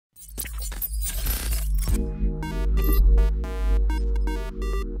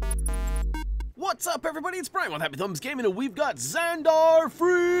What's up, everybody? It's Brian with HappyThumbsGaming, and we've got Xandar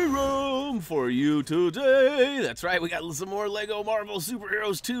FREE ROAM for you today. That's right, we got some more LEGO Marvel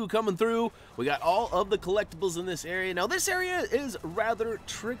Superheroes 2 coming through. We got all of the collectibles in this area. Now, this area is rather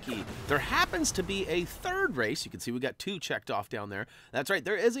tricky. There happens to be a third race. You can see we got 2 checked off down there. That's right,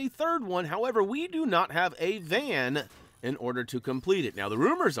 there is a third one. However, we do not have a van in order to complete it. Now, the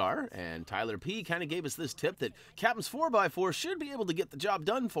rumors are, and Tyler P. kind of gave us this tip, that Captain's 4x4 should be able to get the job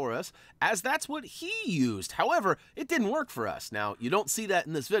done for us, as that's what he used. However, it didn't work for us. Now, you don't see that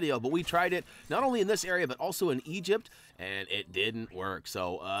in this video, but we tried it not only in this area, but also in Egypt, and it didn't work.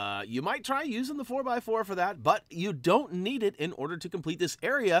 So, you might try using the 4x4 for that, but you don't need it in order to complete this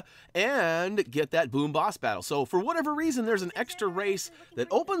area and get that boom boss battle. So, for whatever reason, there's an extra race that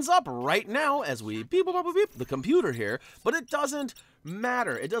opens up right now as we beep, beep, beep, beep, the computer here. But it doesn't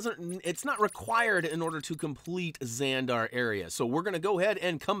matter. It's not required in order to complete Xandar area. So we're going to go ahead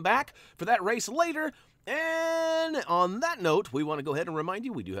and come back for that race later. And on that note, we want to go ahead and remind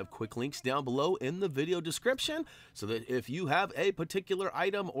you, we do have quick links down below in the video description, so that if you have a particular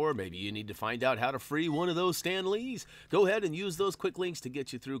item, or maybe you need to find out how to free one of those Stan Lees, go ahead and use those quick links to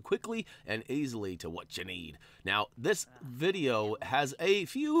get you through quickly and easily to what you need. Now, this video has a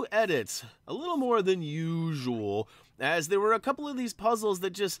few edits, a little more than usual, as there were a couple of these puzzles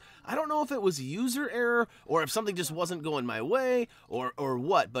that just, I don't know if it was user error or if something just wasn't going my way or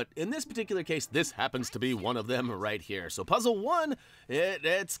what, but in this particular case, this happens to be one of them right here. So puzzle 1,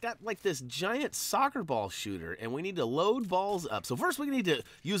 it's got like this giant soccer ball shooter, and we need to load balls up. So first we need to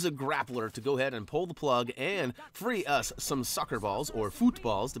use a grappler to go ahead and pull the plug and free us some soccer balls or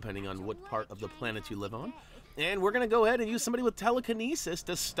footballs, depending on what part of the planet you live on. And we're going to go ahead and use somebody with telekinesis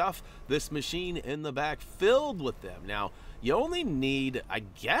to stuff this machine in the back filled with them. Now, you only need, I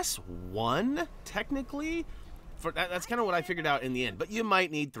guess, 1, technically. That's kind of what I figured out in the end. But you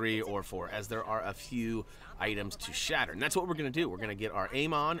might need 3 or 4, as there are a few items to shatter. And that's what we're going to do. We're going to get our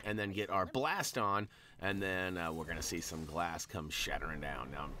aim on and then get our blast on. And then we're going to see some glass come shattering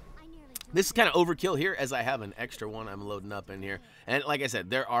down. Now, this is kind of overkill here, as I have an extra one I'm loading up in here. And like I said,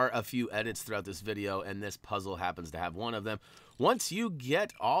 there are a few edits throughout this video, and this puzzle happens to have one of them. Once you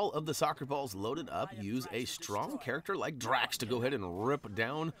get all of the soccer balls loaded up, use a strong character like Drax to go ahead and rip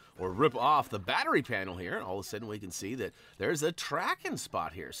down or rip off the battery panel here. And all of a sudden we can see that there's a tracking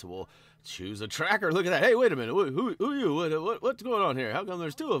spot here. So we'll choose a tracker. Look at that. Hey, wait a minute. Who are you? What's going on here? How come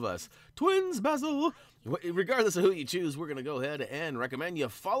there's 2 of us? Twins, Basil. Regardless of who you choose, we're going to go ahead and recommend you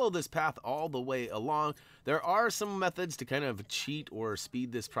follow this path all the way along. There are some methods to kind of cheat or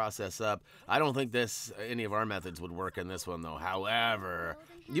speed this process up. I don't think any of our methods would work in this one, though. However,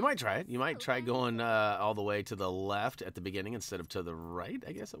 you might try it. You might try going all the way to the left at the beginning instead of to the right,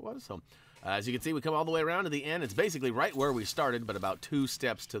 I guess it was. So, as you can see, we come all the way around to the end. It's basically right where we started, but about 2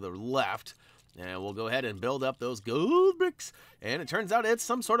 steps to the left. And we'll go ahead and build up those gold bricks. And it turns out it's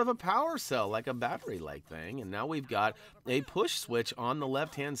some sort of a power cell, like a battery-like thing. And now we've got a push switch on the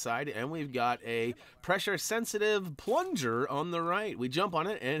left-hand side, and we've got a pressure-sensitive plunger on the right. We jump on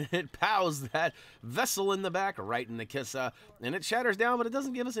it, and it pows that vessel in the back right in the kissa. And it shatters down, but it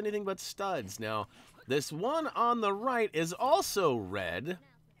doesn't give us anything but studs. Now, this one on the right is also red.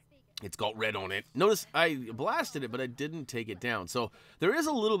 It's got red on it. Notice I blasted it, but I didn't take it down. So there is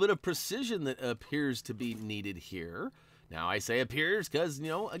a little bit of precision that appears to be needed here. Now, I say appears because, you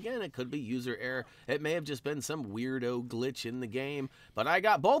know, again, it could be user error. It may have just been some weirdo glitch in the game. But I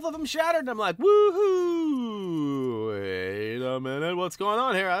got both of them shattered, and I'm like, woohoo! Wait a minute, what's going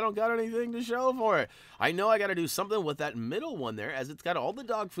on here? I don't got anything to show for it. I know I got to do something with that middle one there, as it's got all the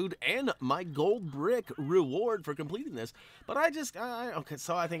dog food and my gold brick reward for completing this. But okay,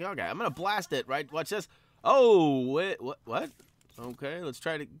 so I think, okay, I'm going to blast it, right? Watch this. Oh, wait, what? Okay, let's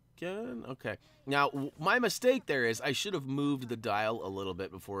try it again. Okay. Now, my mistake there is I should have moved the dial a little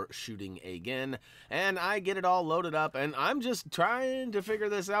bit before shooting again. And I get it all loaded up, and I'm just trying to figure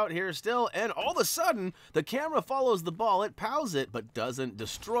this out here still. And all of a sudden, the camera follows the ball. It pows it, but doesn't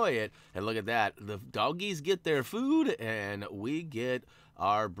destroy it. And look at that. The doggies get their food, and we get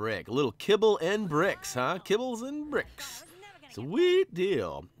our brick. A little kibble and bricks, huh? Kibbles and bricks. Sweet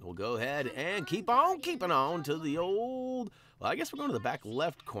deal. We'll go ahead and keep on keeping on to the old... Well, I guess we're going to the back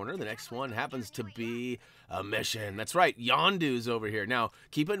left corner. The next one happens to be a mission. That's right, Yondu's over here. Now,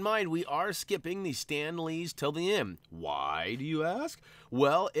 keep in mind, we are skipping the Stan Lees till the end. Why, do you ask?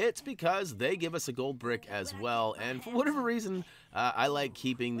 Well, it's because they give us a gold brick as well, and for whatever reason, I like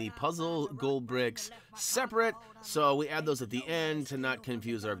keeping the puzzle gold bricks separate, so we add those at the end to not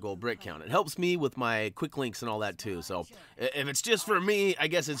confuse our gold brick count. It helps me with my quick links and all that too, so if it's just for me, I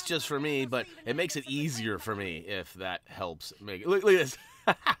guess it's just for me, but it makes it easier for me if that helps. Look at this.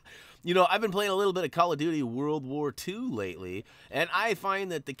 You know, I've been playing a little bit of Call of Duty World War II lately, and I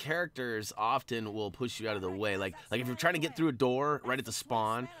find that the characters often will push you out of the way. Like if you're trying to get through a door right at the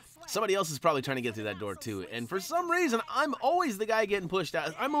spawn, somebody else is probably trying to get through that door too. And for some reason, I'm always the guy getting pushed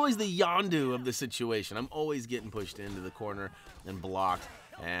out. I'm always the Yondu of the situation. I'm always getting pushed into the corner and blocked.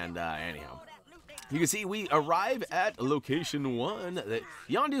 And anyhow, you can see we arrive at location 1.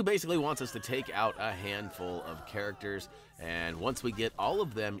 Yondu basically wants us to take out a handful of characters, and once we get all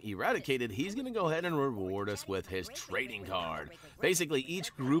of them eradicated, he's going to go ahead and reward us with his trading card. Basically,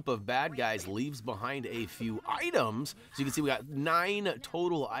 each group of bad guys leaves behind a few items. So you can see we got 9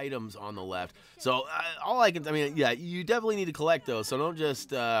 total items on the left. So yeah, you definitely need to collect those. So don't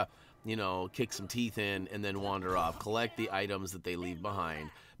just, you know, kick some teeth in and then wander off. Collect the items that they leave behind.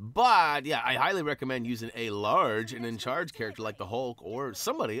 But, yeah, I highly recommend using a large and in-charge character like the Hulk or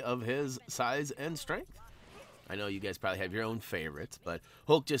somebody of his size and strength. I know you guys probably have your own favorites, but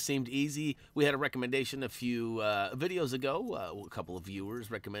Hulk just seemed easy. We had a recommendation a few videos ago. A couple of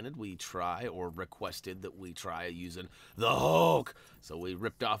viewers recommended we try or requested that we try using the Hulk. So we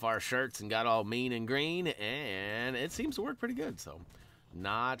ripped off our shirts and got all mean and green, and it seems to work pretty good. So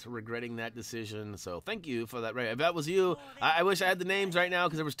not regretting that decision. So thank you for that. If that was you, I wish I had the names right now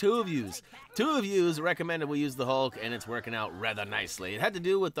because there was 2 of yous. 2 of yous recommended we use the Hulk, and it's working out rather nicely. It had to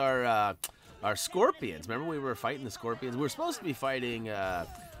do with our scorpions. Remember we were fighting the scorpions? We were supposed to be fighting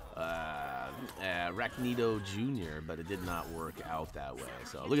Arachnido Jr., but it did not work out that way.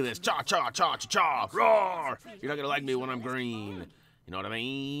 So look at this. Cha, cha, cha, cha, cha, roar! You're not going to like me when I'm green. You know what I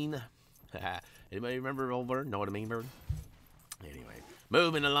mean? Anybody remember old Bird? Know what I mean, Bird? Anyway,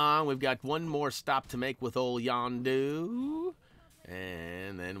 moving along. We've got one more stop to make with old Yondu.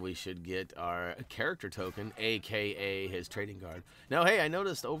 And then we should get our character token, a.k.a. his trading card. Now, hey, I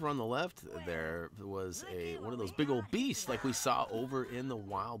noticed over on the left there was one of those big old beasts like we saw over in the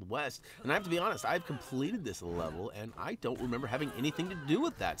Wild West. And I have to be honest, I've completed this level, and I don't remember having anything to do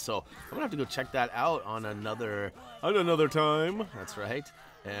with that. So I'm going to have to go check that out on another time. That's right.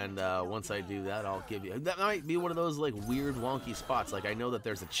 And once I do that, I'll give you... That might be one of those, like, weird, wonky spots. Like, I know that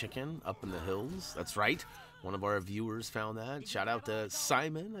there's a chicken up in the hills. That's right. One of our viewers found that. Shout out to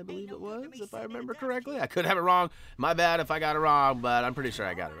Simon, I believe it was, if I remember correctly. I could have it wrong. My bad if I got it wrong, but I'm pretty sure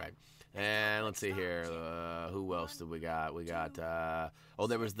I got it right. And let's see here. Who else did we got? We got,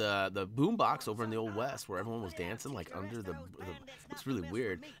 there was the boombox over in the Old West where everyone was dancing, like, under the it's really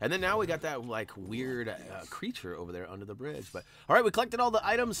weird. And then now we got that, like, weird creature over there under the bridge. But, all right, we collected all the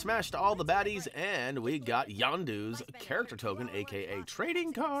items, smashed all the baddies, and we got Yondu's character token, a.k.a.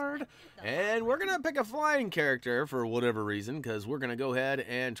 trading card. And we're going to pick a flying character for whatever reason, because we're going to go ahead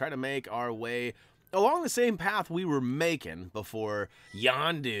and try to make our way along the same path we were making before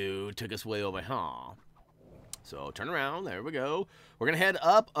Yondu took us way over here. So turn around, there we go. We're gonna head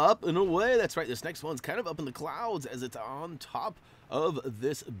up, and away. That's right, this next one's kind of up in the clouds as it's on top of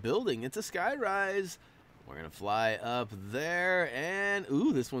this building. It's a skyrise. We're gonna fly up there, and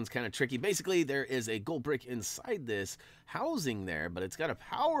ooh, this one's kind of tricky. Basically, there is a gold brick inside this housing there, but it's got a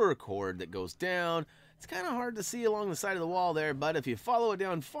power cord that goes down. It's kind of hard to see along the side of the wall there, but if you follow it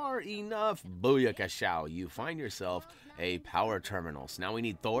down far enough, booyakashow, you find yourself a power terminal. So now we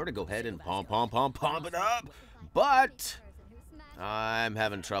need Thor to go ahead and pump it up, but I'm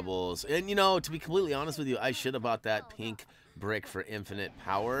having troubles. And, you know, to be completely honest with you, I should have bought that pink brick for infinite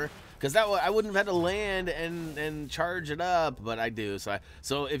power, because that I wouldn't have had to land and charge it up, but I do.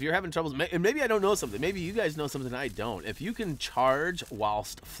 So if you're having troubles, and maybe I don't know something, maybe you guys know something I don't. If you can charge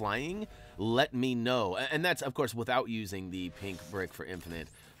whilst flying, let me know. And that's, of course, without using the pink brick for infinite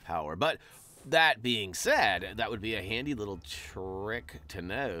power. But that being said, that would be a handy little trick to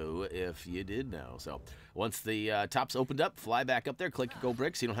know if you did know. So once the top's opened up, fly back up there, click your gold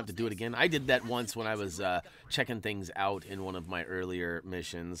bricks. You don't have to do it again. I did that once when I was checking things out in one of my earlier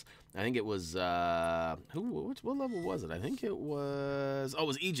missions. I think it was, what level was it? I think it was, it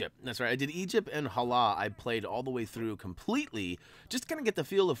was Egypt. That's right. I did Egypt and Hala. I played all the way through completely, just kind of get the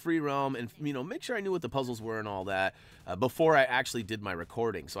feel of free roam and, you know, make sure I knew what the puzzles were and all that before I actually did my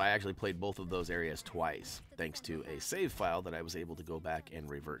recording. So I actually played both of those areas twice, thanks to a save file that I was able to go back and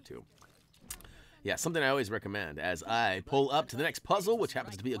revert to. Yeah, something I always recommend. As I pull up to the next puzzle, which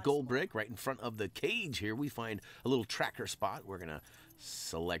happens to be a gold brick right in front of the cage here, we find a little tracker spot. We're going to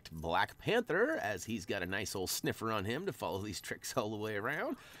select Black Panther, as he's got a nice old sniffer on him to follow these tricks all the way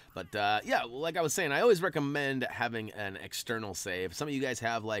around. But, yeah, like I was saying, I always recommend having an external save. Some of you guys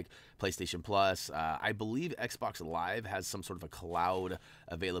have, like, PlayStation Plus. I believe Xbox Live has some sort of a cloud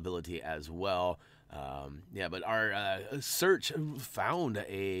availability as well. Yeah, but our search found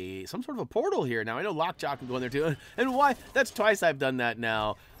some sort of a portal here. Now, I know Lockjaw can go in there too. And why? That's twice I've done that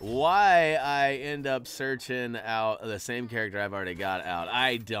now. Why I end up searching out the same character I've already got out,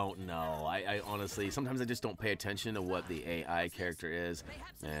 I don't know. I honestly, sometimes I just don't pay attention to what the AI character is.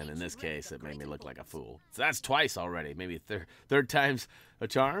 And in this case, it made me look like a fool. So that's twice already. Maybe third time's a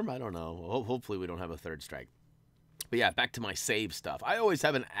charm? I don't know. Hopefully we don't have a third strike. But yeah, back to my save stuff. I always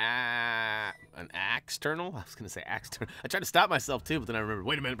have an external. I was gonna say external. I tried to stop myself too, but then I remembered.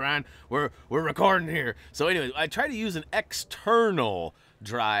 Wait a minute, Brian. We're recording here. So anyway, I try to use an external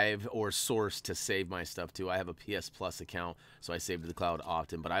drive or source to save my stuff too. I have a PS Plus account, so I save to the cloud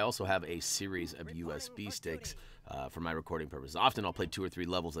often. But I also have a series of USB sticks for my recording purposes. Often I'll play 2 or 3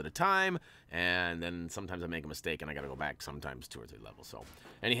 levels at a time, and then sometimes I make a mistake and I gotta go back sometimes 2 or 3 levels. So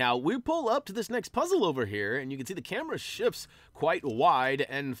anyhow, we pull up to this next puzzle over here, and you can see the camera shifts quite wide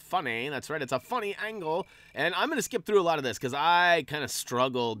and funny. That's right, it's a funny angle. And I'm gonna skip through a lot of this because I kind of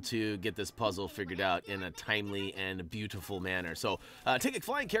struggled to get this puzzle figured out in a timely and beautiful manner. So take a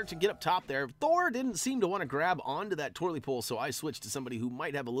flying character, get up top there. Thor didn't seem to want to grab onto that twirly pole, so I switched to somebody who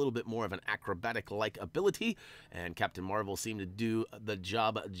might have a little bit more of an acrobatic-like ability, and Captain Marvel seemed to do the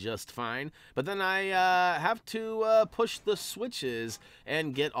job just fine. But then I have to push the switches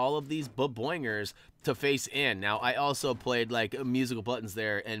and get all of these boingers to face in. Now, I also played like musical buttons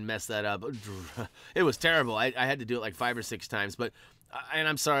there and messed that up. It was terrible. I had to do it like 5 or 6 times, but and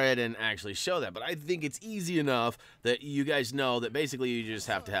I'm sorry I didn't actually show that, but I think it's easy enough that you guys know that basically you just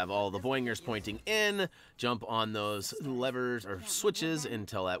have to have all the boingers pointing in, jump on those levers or switches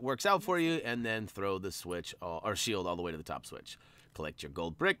until that works out for you, and then throw the switch or shield all the way to the top switch. Collect your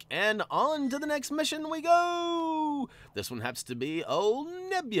gold brick, and on to the next mission we go! This one happens to be old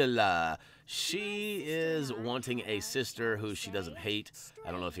Nebula. She is wanting a sister who she doesn't hate.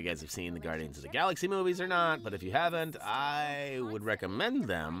 I don't know if you guys have seen the Guardians of the Galaxy movies or not, but if you haven't, I would recommend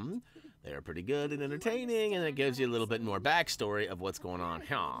them. They are pretty good and entertaining, and it gives you a little bit more backstory of what's going on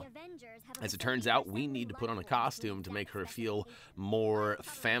here. As it turns out, we need to put on a costume to make her feel more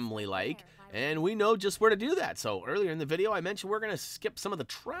family-like, and we know just where to do that. So earlier in the video, I mentioned we're going to skip some of the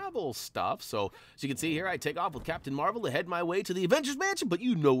travel stuff. So as you can see here, I take off with Captain Marvel to head my way to the Avengers Mansion, but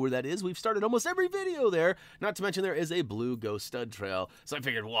you know where that is. We've started almost every video there. Not to mention there is a blue ghost stud trail. So I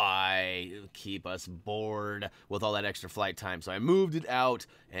figured, why keep us bored with all that extra flight time? So I moved it out,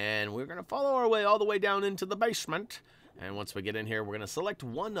 and we're going to follow our way all the way down into the basement. And once we get in here, we're going to select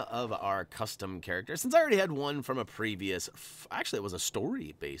one of our custom characters. Since I already had one from a previous, actually it was a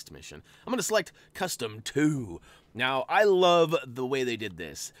story-based mission, I'm going to select Custom 2. Now, I love the way they did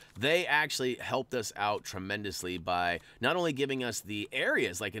this. They actually helped us out tremendously by not only giving us the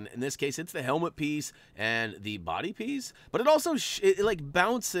areas, like in this case, it's the helmet piece and the body piece, but it also it like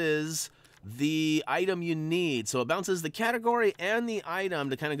bounces the item you need. So it bounces the category and the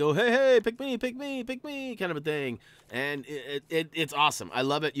item to kind of go, hey, hey, pick me, pick me, pick me, kind of a thing. And it's awesome. I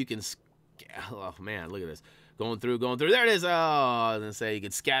love it. You can, oh man, look at this. Going through. There it is. Oh, I was going to say you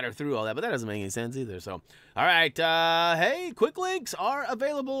could scatter through all that, but that doesn't make any sense either. So, all right. Hey, quick links are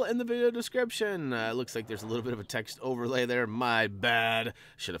available in the video description. It looks like there's a little bit of a text overlay there. My bad.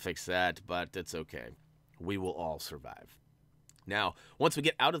 Should have fixed that, but it's okay. We will all survive. Now, once we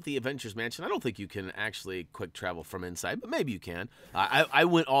get out of the Avengers Mansion, I don't think you can actually quick travel from inside, but maybe you can. I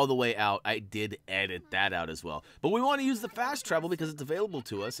went all the way out. I did edit that out as well. But we want to use the fast travel because it's available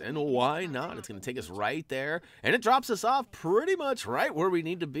to us, and why not? It's going to take us right there, and it drops us off pretty much right where we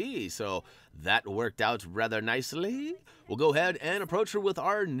need to be. So that worked out rather nicely. We'll go ahead and approach her with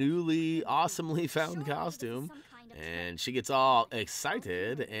our newly, awesomely found costume. And she gets all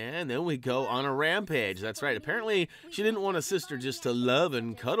excited, and then we go on a rampage. That's right. Apparently, she didn't want a sister just to love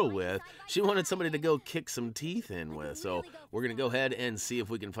and cuddle with. She wanted somebody to go kick some teeth in with. So we're going to go ahead and see if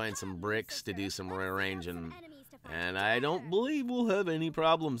we can find some bricks to do some rearranging. And I don't believe we'll have any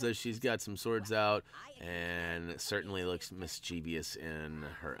problems as she's got some swords out and certainly looks mischievous in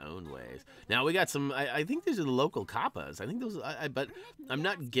her own ways. Now, we got some, I think these are the local kappas. I think those, but I'm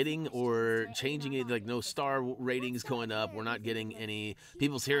not getting or changing it, like no star ratings going up. We're not getting any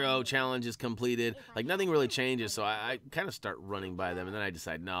People's Hero challenges completed. Like nothing really changes, so I kind of start running by them, and then I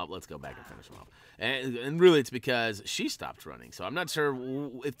decide, no, let's go back and finish them off. And really, it's because she stopped running. So I'm not sure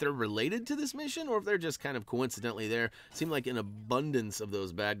if they're related to this mission or if they're just kind of coincidentally there. It seemed like an abundance of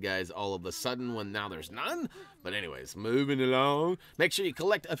those bad guys all of a sudden when now there's none. But anyways, moving along. Make sure you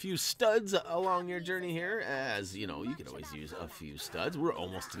collect a few studs along your journey here, as, you know, you can always use a few studs. We're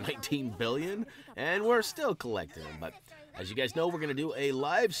almost to 19 billion, and we're still collecting them. But as you guys know, we're going to do a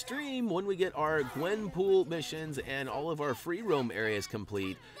live stream when we get our Gwenpool missions and all of our free roam areas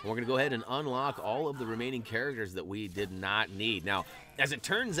complete. And we're going to go ahead and unlock all of the remaining characters that we did not need. Now, as it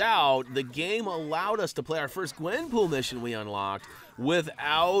turns out, the game allowed us to play our first Gwenpool mission we unlocked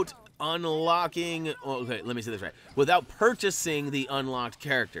without unlocking, okay, let me say this right, without purchasing the unlocked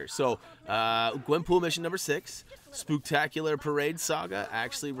characters. So, Gwenpool mission number 6, Spooktacular Parade Saga,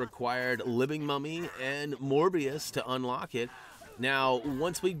 actually required Living Mummy and Morbius to unlock it. Now,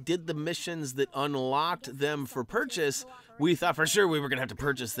 once we did the missions that unlocked them for purchase, we thought for sure we were going to have to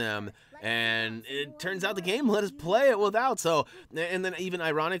purchase them, and it turns out the game let us play it without. So, and then even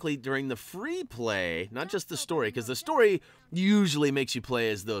ironically, during the free play, not just the story, because the story usually makes you play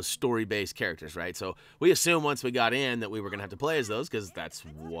as those story-based characters, right? So we assumed once we got in that we were going to have to play as those, because that's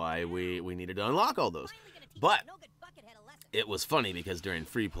why we needed to unlock all those. But it was funny because during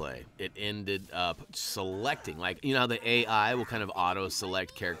free play, it ended up selecting, like, you know how the AI will kind of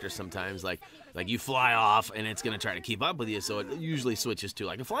auto-select characters sometimes, like you fly off and it's going to try to keep up with you, so it usually switches to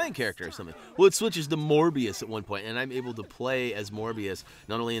like a flying character or something. Well, it switches to Morbius at one point, and I'm able to play as Morbius,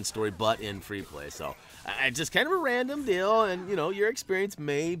 not only in story, but in free play. So it's just kind of a random deal, and, you know, your experience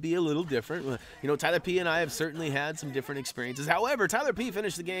may be a little different. You know, Tyler P and I have certainly had some different experiences. However, Tyler P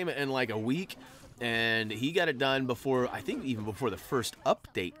finished the game in like a week, and he got it done before, I think even before the first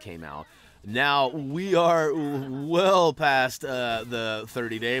update came out. Now, we are well past the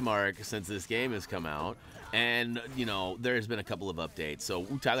 30-day mark since this game has come out, and, you know, there's been a couple of updates. So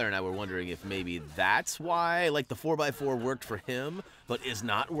Tyler and I were wondering if maybe that's why, like, the 4x4 worked for him, but is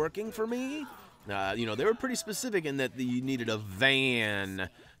not working for me. You know, they were pretty specific in that you needed a van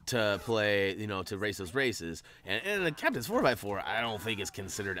to play, you know, to race those races. And the Captain's 4x4, I don't think is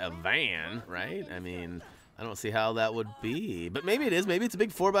considered a van, right? I mean, I don't see how that would be. But maybe it is. Maybe it's a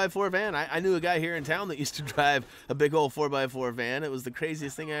big 4x4 van. I knew a guy here in town that used to drive a big old 4x4 van. It was the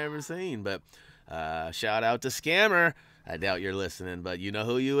craziest thing I ever seen. But shout out to Scammer. I doubt you're listening, but you know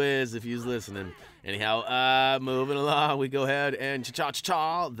who you is if you's listening. Anyhow, moving along, we go ahead and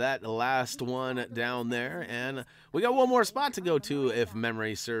cha-cha-cha-cha, that last one down there. And we got one more spot to go to, if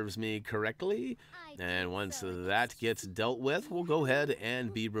memory serves me correctly. And once that gets dealt with, we'll go ahead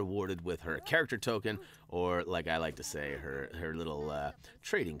and be rewarded with her character token, or like I like to say, her little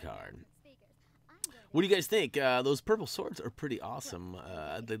trading card. What do you guys think? Those purple swords are pretty awesome.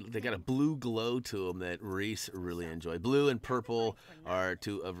 They got a blue glow to them that Reese really enjoyed. Blue and purple are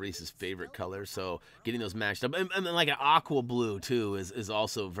two of Reese's favorite colors, so getting those matched up. And like an aqua blue, too, is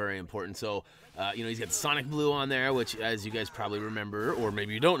also very important. So, you know, he's got Sonic Blue on there, which, as you guys probably remember, or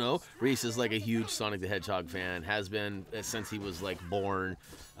maybe you don't know, Reese is like a huge Sonic the Hedgehog fan, has been since he was, like, born.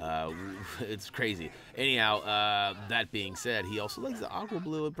 It's crazy. Anyhow, that being said, he also likes the aqua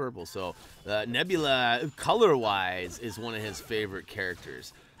blue and purple. So Nebula, color-wise, is one of his favorite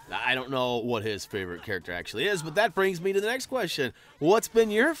characters. I don't know what his favorite character actually is, but that brings me to the next question. What's been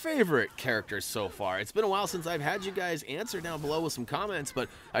your favorite character so far? It's been a while since I've had you guys answer down below with some comments, but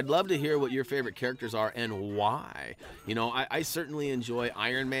I'd love to hear what your favorite characters are and why. You know, I certainly enjoy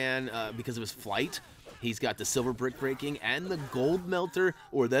Iron Man because of his flight. He's got the silver brick breaking and the gold melter,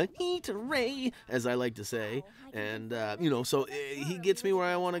 or the heat ray, as I like to say. And, you know, so he gets me where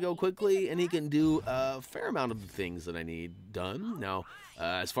I want to go quickly, and he can do a fair amount of the things that I need done. Now,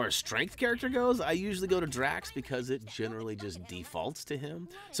 as far as strength character goes, I usually go to Drax because it generally just defaults to him.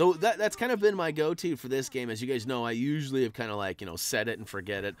 So that's kind of been my go-to for this game. As you guys know, I usually have kind of like, you know, set it and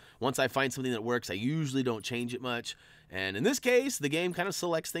forget it. Once I find something that works, I usually don't change it much. And in this case, the game kind of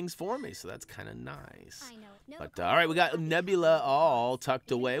selects things for me, so that's kind of nice. But, all right, we got Nebula all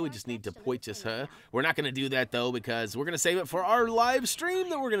tucked away. We just need to purchase her. We're not going to do that, though, because we're going to save it for our live stream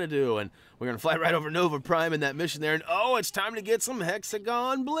that we're going to do. And we're going to fly right over Nova Prime in that mission there. And, oh, it's time to get some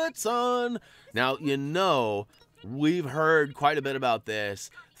Hexagon Blitz on. Now, you know, we've heard quite a bit about this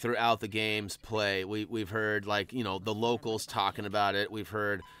throughout the game's play. We've heard, like, you know, the locals talking about it. We've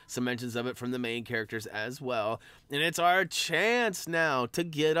heard some mentions of it from the main characters as well. And it's our chance now to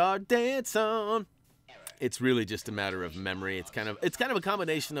get our dance on. It's really just a matter of memory. It's kind of a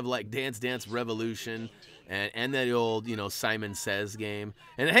combination of like Dance Dance Revolution and that old, you know, Simon Says game.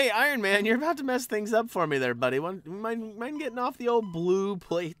 And hey, Iron Man, you're about to mess things up for me there, buddy. Mind getting off the old blue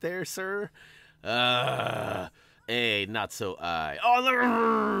plate there, sir? Hey, not so I.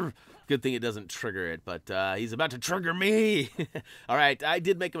 Oh, Good thing it doesn't trigger it, but he's about to trigger me. All right, I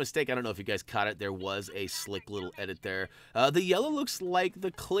did make a mistake. I don't know if you guys caught it. There was a slick little edit there. The yellow looks like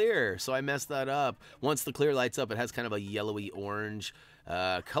the clear, so I messed that up. Once the clear lights up, it has kind of a yellowy orange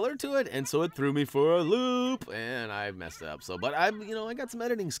color to it, and so it threw me for a loop, and I messed it up. So, but I got some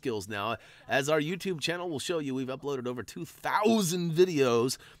editing skills now. As our YouTube channel will show you, we've uploaded over 2,000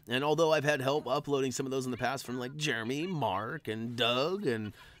 videos, and although I've had help uploading some of those in the past from like Jeremy, Mark, and Doug,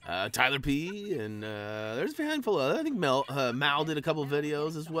 and Tyler P, and there's a handful of, I think Mal did a couple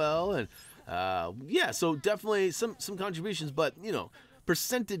videos as well, and yeah, so definitely some contributions, but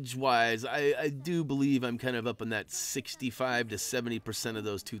percentage-wise, I do believe I'm kind of up in that 65 to 70% of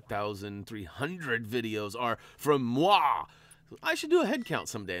those 2,300 videos are from moi. I should do a head count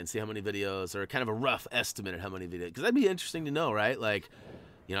someday and see how many videos, or kind of a rough estimate of how many videos, because that'd be interesting to know, right? Like,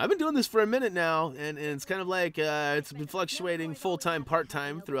 I've been doing this for a minute now, and it's kind of like it's been fluctuating full-time,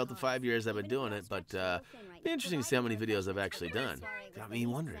 part-time throughout the 5 years I've been doing it, but it'd be interesting to see how many videos I've actually done. Got me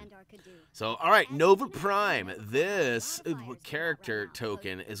wondering. So, all right, Nova Prime. This character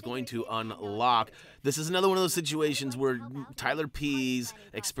token is going to unlock. This is another one of those situations where Tyler P's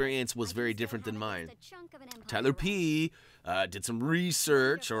experience was very different than mine. Tyler P did some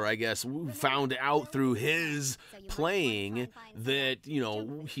research, or I guess found out through his playing that,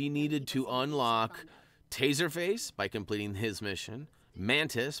 he needed to unlock Taserface by completing his mission,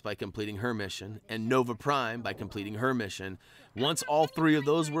 Mantis by completing her mission, and Nova Prime by completing her mission. Once all three of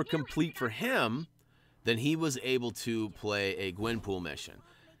those were complete for him, then he was able to play a Gwenpool mission.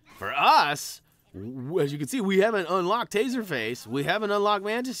 For us, as you can see, we haven't unlocked Taserface, we haven't unlocked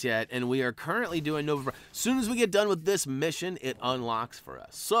Mantis yet, and we are currently doing Nova Prime. As soon as we get done with this mission, it unlocks for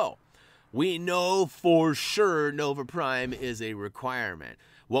us. So, we know for sure Nova Prime is a requirement.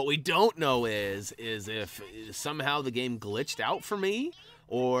 What we don't know is if somehow the game glitched out for me,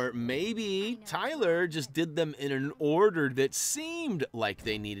 or maybe Tyler just did them in an order that seemed like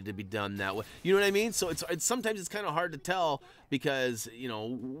they needed to be done that way. You know what I mean? So it's sometimes it's kind of hard to tell, because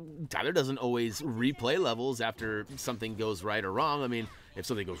Tyler doesn't always replay levels after something goes right or wrong. I mean, if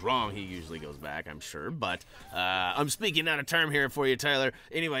something goes wrong, he usually goes back, I'm sure. But I'm speaking out of term here for you, Tyler.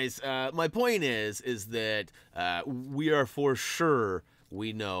 Anyways, my point is that we are for sure.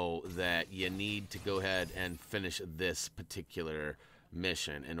 We know that you need to go ahead and finish this particular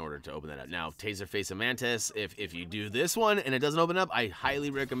mission in order to open that up. Now, Taserface and Mantis, if you do this one and it doesn't open up, I highly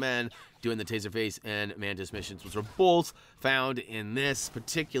recommend doing the Taserface and Mantis missions, which are both found in this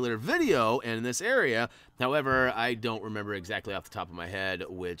particular video and in this area. However, I don't remember exactly off the top of my head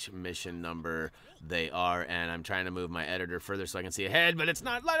which mission number they are, and I'm trying to move my editor further so I can see ahead, but it's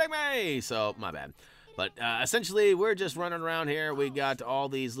not letting me, so my bad. But essentially, we're just running around here. We got all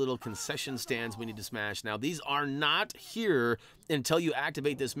these little concession stands we need to smash. Now, these are not here until you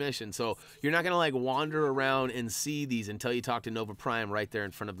activate this mission. So you're not going to like wander around and see these until you talk to Nova Prime right there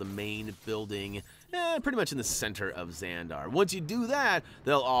in front of the main building, pretty much in the center of Xandar. Once you do that,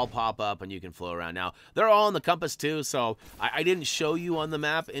 they'll all pop up and you can flow around. Now, they're all on the compass too, so I didn't show you on the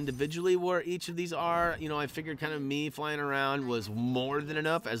map individually where each of these are. I figured kind of me flying around was more than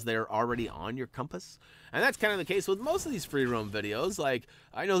enough, as they're already on your compass. And that's kind of the case with most of these free roam videos. Like,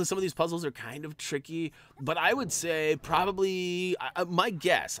 I know that some of these puzzles are kind of tricky, but I would say probably, my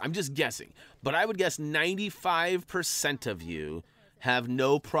guess, I'm just guessing, but I would guess 95% of you have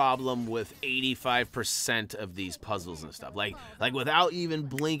no problem with 85% of these puzzles and stuff. Like without even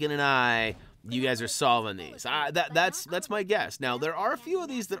blinking an eye, you guys are solving these. That's my guess. Now, there are a few of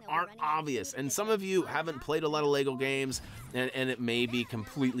these that aren't obvious, and some of you haven't played a lot of Lego games, and it may be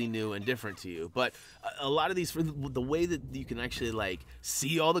completely new and different to you. But a lot of these, for the way that you can actually like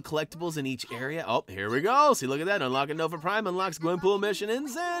see all the collectibles in each area. Oh, here we go. See, look at that. Unlocking Nova Prime unlocks Gwenpool mission in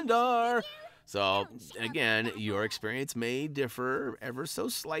Xandar. So, again, your experience may differ ever so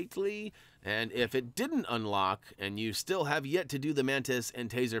slightly, and if it didn't unlock and you still have yet to do the Mantis and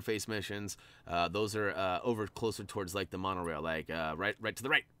Taserface missions, those are over closer towards like the monorail, like right to the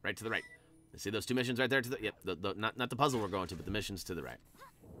right, right to the right. See those two missions right there? To the, yep, not the puzzle we're going to, but the missions to the right.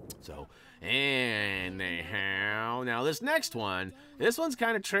 So, anyhow, now this next one, this one's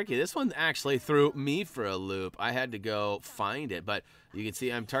kind of tricky. This one actually threw me for a loop. I had to go find it, but you can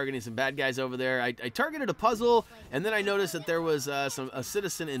see I'm targeting some bad guys over there. I targeted a puzzle, and then I noticed that there was a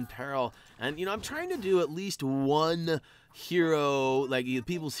citizen in peril, and I'm trying to do at least one hero, like the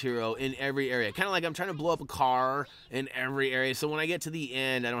people's hero, in every area. Kind of like I'm trying to blow up a car in every area, so when I get to the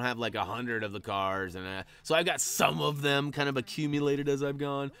end, I don't have like 100 of the cars, and so I've got some of them kind of accumulated as I've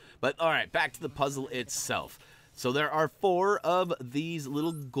gone. But all right, back to the puzzle itself. So there are 4 of these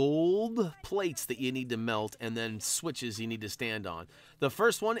little gold plates that you need to melt, and then switches you need to stand on. The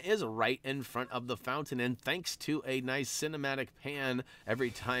first one is right in front of the fountain, and thanks to a nice cinematic pan every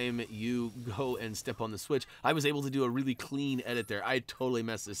time you go and step on the switch, I was able to do a really clean edit there. I totally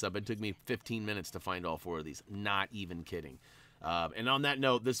messed this up. It took me 15 minutes to find all 4 of these. Not even kidding. And on that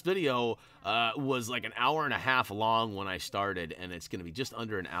note, this video was like an hour and a half long when I started, and it's going to be just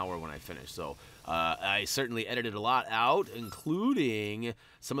under an hour when I finish. So I certainly edited a lot out, including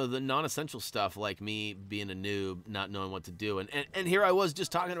some of the non-essential stuff, like me being a noob, not knowing what to do. And here I was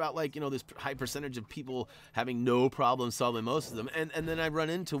just talking about, like, you know, this high percentage of people having no problem solving most of them. And then I run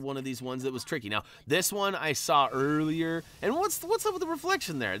into one of these ones that was tricky. Now, this one I saw earlier. And what's up with the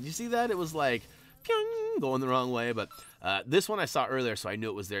reflection there? Did you see that? It was like, going the wrong way, but this one I saw earlier, so I knew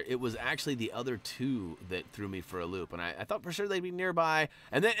it was there. It was actually the other 2 that threw me for a loop, and I thought for sure they'd be nearby.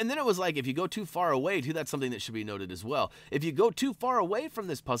 And then it was like, if you go too far away, too, that's something that should be noted as well. If you go too far away from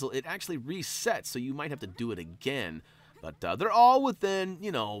this puzzle, it actually resets, so you might have to do it again. But they're all within,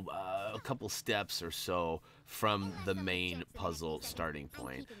 you know, a couple steps or so from the main puzzle starting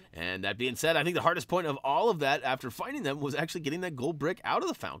point. And that being said, I think the hardest point of all of that, after finding them, was actually getting that gold brick out of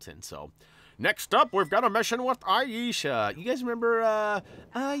the fountain. So next up, we've got a mission with Aisha. You guys remember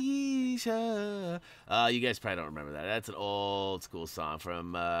Aisha? You guys probably don't remember that. That's an old school song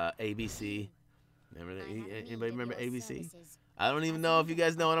from ABC. Remember that? Anybody remember ABC? I don't even know if you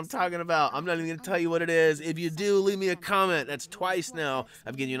guys know what I'm talking about. I'm not even going to tell you what it is. If you do, leave me a comment. That's twice now.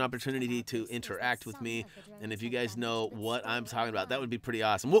 I've given you an opportunity to interact with me. And if you guys know what I'm talking about, that would be pretty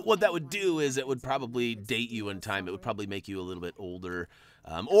awesome. What that would do is it would probably date you in time. It would probably make you a little bit older.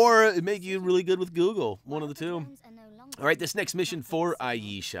 Or it'd make you really good with Google. One of the 2. All right, this next mission for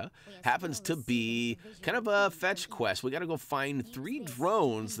Aisha happens to be kind of a fetch quest. We got to go find 3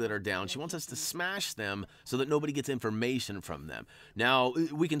 drones that are down. She wants us to smash them so that nobody gets information from them. Now,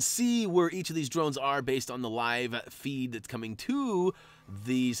 we can see where each of these drones are based on the live feed that's coming to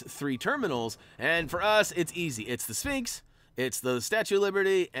these 3 terminals. And for us, it's easy. It's the Sphinx, it's the Statue of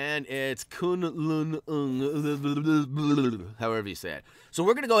Liberty, and it's Kunlun, however you say it. So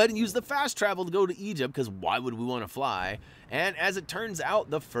we're going to go ahead and use the fast travel to go to Egypt, because why would we want to fly? And as it turns out,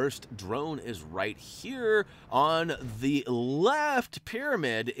 the first drone is right here on the left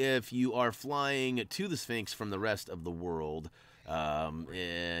pyramid if you are flying to the Sphinx from the rest of the world.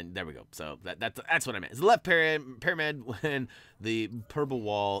 And there we go. So that's what I meant. It's the left pyramid when the purple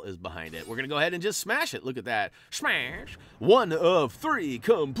wall is behind it. We're going to go ahead and just smash it. Look at that. Smash. 1 of 3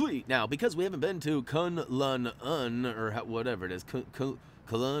 complete. Now, because we haven't been to Kunlun, or whatever it is,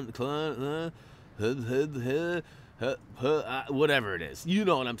 whatever it is, you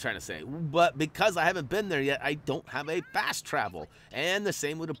know what I'm trying to say. But because I haven't been there yet, I don't have a fast travel. And the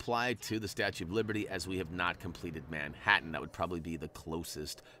same would apply to the Statue of Liberty, as we have not completed Manhattan. That would probably be the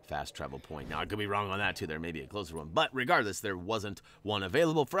closest fast travel point. Now, I could be wrong on that too. There may be a closer one, but regardless, there wasn't one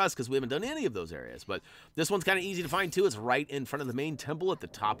available for us because we haven't done any of those areas. But this one's kind of easy to find too. It's right in front of the main temple at the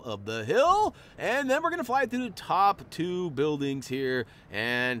top of the hill, and then we're gonna fly through the top 2 buildings here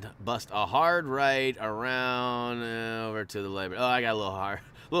and bust a hard right around over to the library. Oh, I got a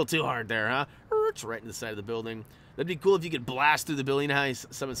little too hard there, huh? It's right in the side of the building. That'd be cool if you could blast through the building. How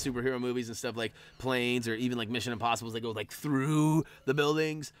some of the superhero movies and stuff, like Planes or even like Mission Impossible, they go like through the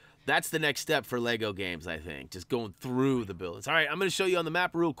buildings. That's the next step for Lego games, I think. Just going through the buildings. All right, I'm going to show you on the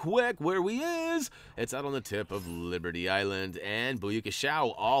map real quick where we is. It's out on the tip of Liberty Island and Buyuka Shao.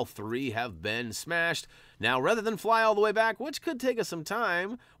 All 3 have been smashed. Now, rather than fly all the way back, which could take us some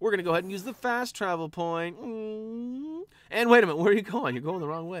time, we're going to go ahead and use the fast travel point. And wait a minute, where are you going? You're going the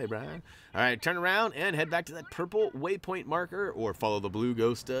wrong way, Brian. All right, turn around and head back to that purple waypoint marker, or follow the blue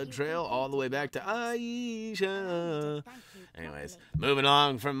ghost stud trail all the way back to Aisha. Anyways, moving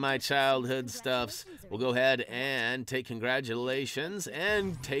along from my childhood stuffs, we'll go ahead and take congratulations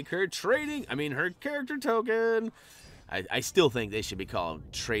and take her her character token. I still think they should be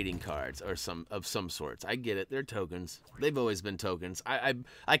called trading cards or of some sorts. I get it. They're tokens. They've always been tokens.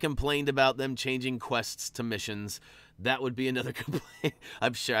 I complained about them changing quests to missions. That would be another complaint.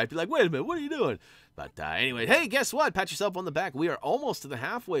 I'm sure I'd be like, wait a minute, what are you doing? But anyway, hey, guess what? Pat yourself on the back. We are almost to the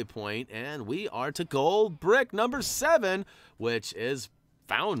halfway point, and we are to gold brick number 7, which is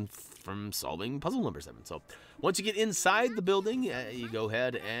found from solving puzzle number 7. So once you get inside the building, you go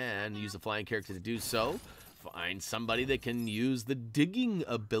ahead and use the flying character to do so. Find somebody that can use the digging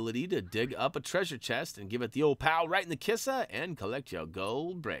ability to dig up a treasure chest and give it the old pow right in the kissa and collect your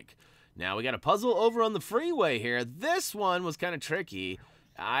gold brick. Now we got a puzzle over on the freeway here. This one was kind of tricky.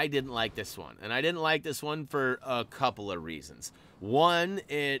 I didn't like this one, and I didn't like this one for a couple of reasons. One,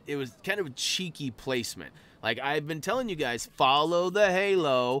 it was kind of a cheeky placement. Like I've been telling you guys, follow the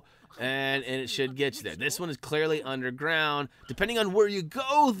halo. And it should get you there. This one is clearly underground. Depending on where you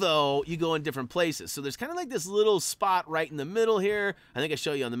go, though, you go in different places. So there's kind of like this little spot right in the middle here. I think I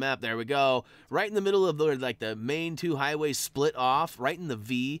show you on the map. There we go. Right in the middle of the main two highways split off, right in the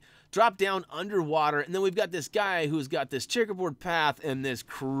V. Drop down underwater, and then we've got this guy who's got this checkerboard path and this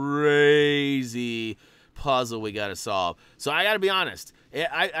crazy puzzle we got to solve. So I got to be honest.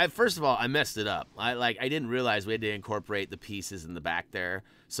 I first of all, I messed it up. I didn't realize we had to incorporate the pieces in the back there.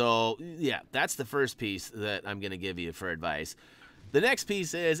 So yeah, that's the first piece that I'm going to give you for advice. The next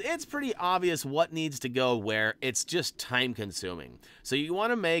piece is, it's pretty obvious what needs to go where. It's just time consuming. So you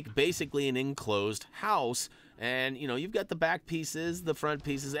want to make basically an enclosed house. And, you know, you've got the back pieces, the front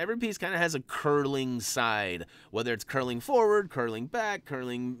pieces. Every piece kind of has a curling side, whether it's curling forward, curling back,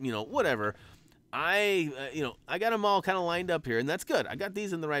 curling, you know, whatever. I got them all kind of lined up here, and that's good. I got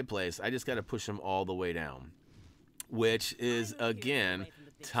these in the right place. I just got to push them all the way down, which is, again,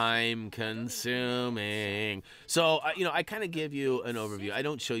 time consuming. So, I kind of give you an overview. I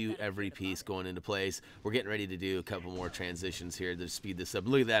don't show you every piece going into place. We're getting ready to do a couple more transitions here to speed this up.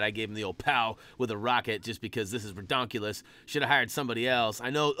 Look at that. I gave him the old pow with a rocket just because this is redonkulous. Should have hired somebody else. I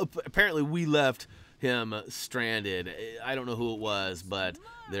know apparently we left him stranded. I don't know who it was, but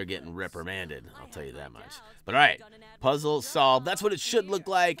they're getting reprimanded. I'll tell you that much. But all right, puzzle solved. That's what it should look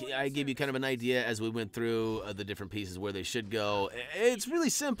like. I gave you kind of an idea as we went through the different pieces where they should go. It's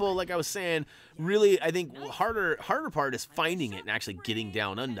really simple, like I was saying. Really, I think harder part is finding it and actually getting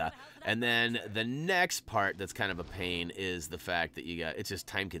down under. And then the next part that's kind of a pain is the fact that it's just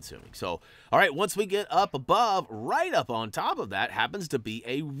time consuming. So, all right, once we get up above, right up on top of that happens to be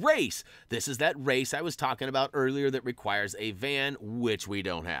a race. This is that race I was talking about earlier that requires a van, which we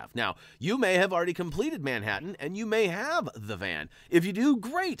don't have. Now, you may have already completed Manhattan, and you may have the van. If you do,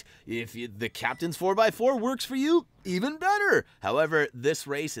 great. If the Captain's 4x4 works for you, even better. However, this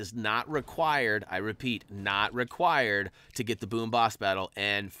race is not required, I repeat, not required to get the Boom Boss Battle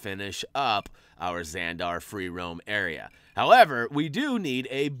and finish up our Xandar Free Roam area. However, we do need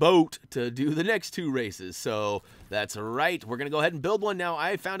a boat to do the next two races, so that's right. We're going to go ahead and build one now.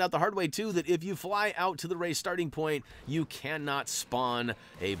 I found out the hard way, too, that if you fly out to the race starting point, you cannot spawn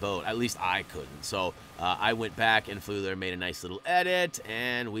a boat. At least I couldn't. So I went back and flew there, made a nice little edit,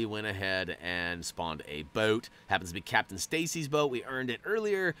 and we went ahead and spawned a boat. Happens to be Captain Stacy's boat. We earned it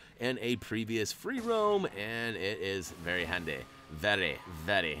earlier in a previous free roam, and it is very handy. Very,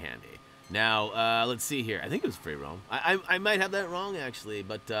 very handy. Now, let's see here. I think it was free roam. I might have that wrong, actually,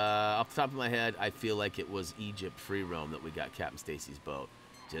 but off the top of my head, I feel like it was Egypt free roam that we got Captain Stacy's boat.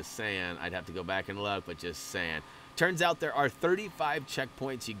 Just saying. I'd have to go back and look, but just saying. Turns out there are 35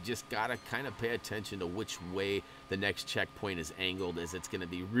 checkpoints. You just got to kind of pay attention to which way the next checkpoint is angled, as it's going to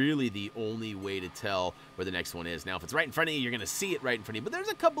be really the only way to tell where the next one is. Now, if it's right in front of you, you're going to see it right in front of you. But there's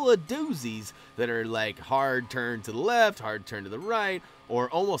a couple of doozies that are like hard turn to the left, hard turn to the right, or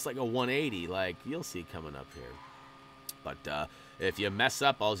almost like a 180, like you'll see coming up here. But if you mess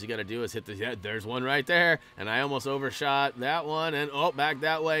up, all you got to do is hit the, there's one right there, and I almost overshot that one, and oh, back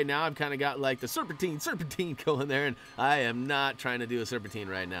that way. Now I've kind of got like the serpentine going there, and I am not trying to do a serpentine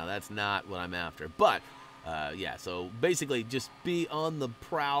right now. That's not what I'm after. But yeah, so basically just be on the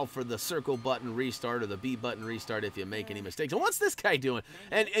prowl for the circle button restart or the B button restart if you make any mistakes. And what's this guy doing?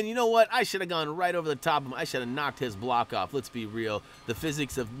 And you know what? I should have gone right over the top of him. I should have knocked his block off. Let's be real. The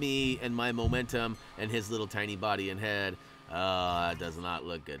physics of me and my momentum and his little tiny body and head, it does not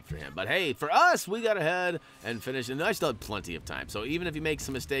look good for him. But hey, for us, we got ahead and finished, and I still have plenty of time. So even if you make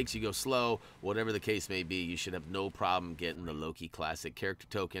some mistakes, you go slow, whatever the case may be, you should have no problem getting the Loki Classic character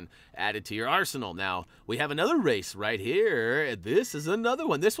token added to your arsenal. Now, we have another race right here. This is another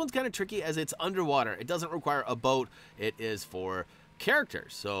one. This one's kind of tricky as it's underwater. It doesn't require a boat. It is for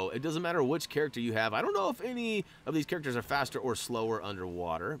characters, so it doesn't matter which character you have. I don't know if any of these characters are faster or slower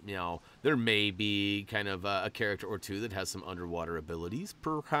underwater. Now, there may be kind of a character or two that has some underwater abilities,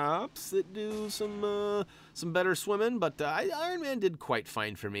 perhaps, that do some better swimming, but Iron Man did quite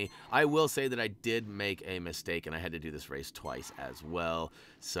fine for me. I will say that I did make a mistake, and I had to do this race twice as well.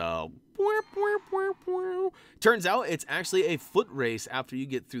 So, turns out it's actually a foot race after you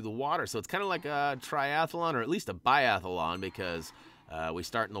get through the water, so it's kind of like a triathlon, or at least a biathlon, because we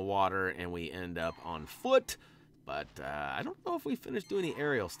start in the water and we end up on foot. But I don't know if we finished doing the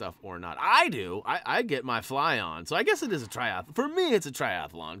aerial stuff or not. I do. I get my fly on. So I guess it is a triathlon. For me, it's a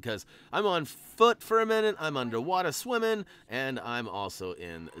triathlon because I'm on foot for a minute, I'm underwater swimming, and I'm also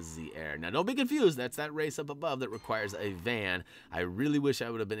in the air. Now, don't be confused. That's that race up above that requires a van. I really wish I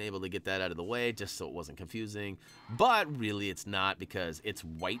would have been able to get that out of the way just so it wasn't confusing. But really, it's not because it's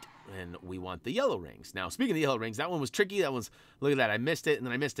white and we want the yellow rings. Now, speaking of the yellow rings, that one was tricky. That one's, look at that. I missed it, and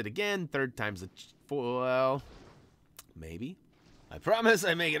then I missed it again. Third time's the, well, maybe. I promise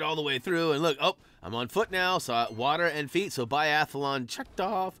I make it all the way through. And look, oh, I'm on foot now, so water and feet, so biathlon checked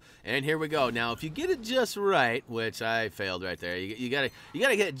off. And here we go. Now, if you get it just right, which I failed right there, you gotta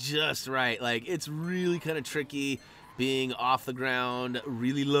get it just right. Like, it's really kind of tricky being off the ground,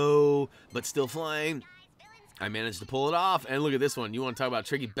 really low, but still flying. I managed to pull it off, and look at this one. You want to talk about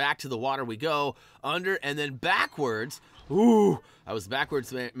tricky? Back to the water we go, under and then backwards. Ooh, I was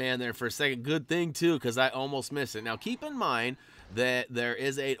backwards, man, there for a second. Good thing, too, because I almost missed it. Now, keep in mind that there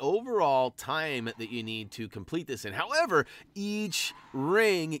is an overall time that you need to complete this in. However, each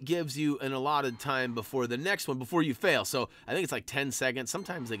ring gives you an allotted time before the next one, before you fail. So I think it's like 10 seconds.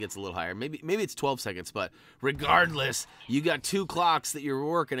 Sometimes it gets a little higher. Maybe it's 12 seconds, but regardless, you got 2 clocks that you're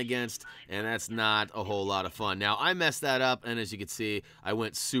working against, and that's not a whole lot of fun. Now, I messed that up, and as you can see, I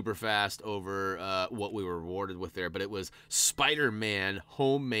went super fast over what we were rewarded with there, but it was Spider-Man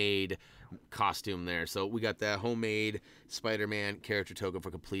homemade costume there. So we got that homemade Spider-Man character token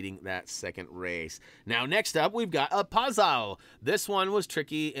for completing that second race. Now, next up, we've got a puzzle. This one was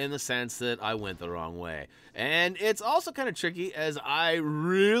tricky in the sense that I went the wrong way. And it's also kind of tricky as I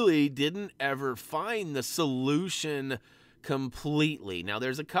really didn't ever find the solution completely. Now,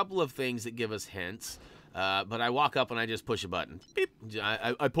 there's a couple of things that give us hints. But I walk up and I just push a button. Beep.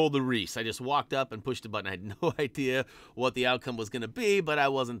 I pulled the Reese. I just walked up and pushed a button. I had no idea what the outcome was going to be, but I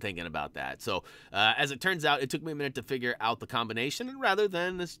wasn't thinking about that. So as it turns out, it took me a minute to figure out the combination. And rather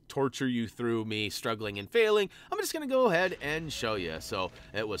than just torture you through me struggling and failing, I'm just going to go ahead and show you. So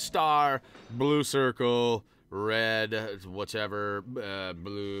it was star, blue circle, red, whichever,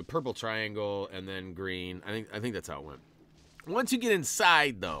 blue, purple triangle, and then green. I think that's how it went. Once you get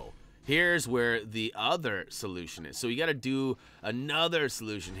inside, though, here's where the other solution is. So you got to do another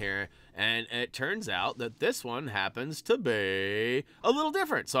solution here, and it turns out that this one happens to be a little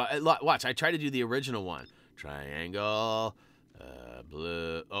different. So watch, I try to do the original one. Triangle,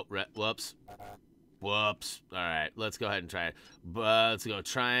 blue, oh, red, whoops. Whoops. All right, let's go ahead and try it. Let's go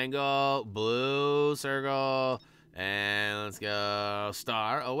triangle, blue circle, and let's go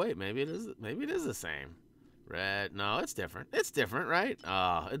star. Oh wait, maybe it is the same. Red. No, it's different. It's different, right?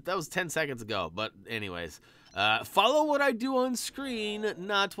 That was 10 seconds ago. But anyways, follow what I do on screen,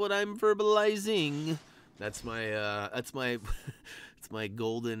 not what I'm verbalizing. That's my it's my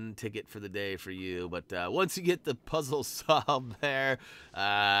golden ticket for the day for you. But once you get the puzzle solved there,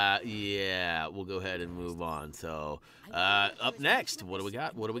 yeah, we'll go ahead and move on. So up next, what do we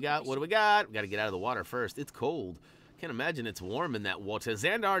got? What do we got? We got to get out of the water first. It's cold. Can't imagine it's warm in that water.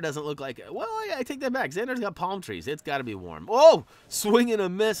 Xandar doesn't look like it. Well, I take that back. Xandar's got palm trees. It's got to be warm. Oh, swing and a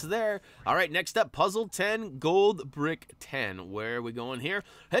miss there. All right, next up, puzzle 10, gold brick 10. Where are we going here?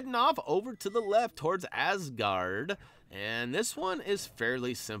 Heading off over to the left towards Asgard. And this one is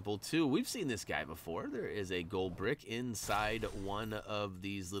fairly simple, too. We've seen this guy before. There is a gold brick inside one of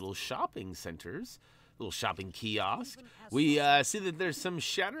these little shopping centers. Little shopping kiosk. We see that there's some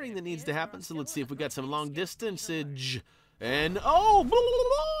shattering that needs to happen, so let's see if we got some long distanceage. And oh,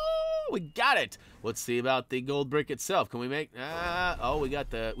 we got it. Let's see about the gold brick itself. Can we make? Oh, we got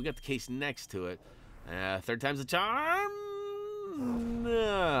the case next to it. Third time's the charm.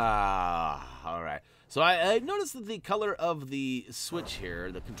 All right. So I noticed that the color of the switch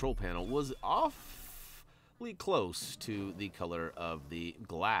here, the control panel, was awfully close to the color of the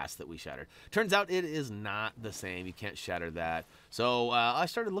glass that we shattered. Turns out it is not the same. You can't shatter that. So I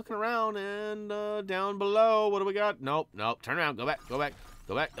started looking around, and down below, what do we got? Nope. Turn around. Go back.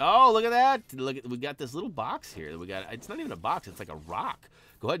 Oh, look at that. We got this little box here. It's not even a box. It's like a rock.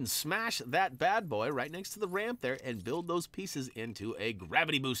 Go ahead and smash that bad boy right next to the ramp there and build those pieces into a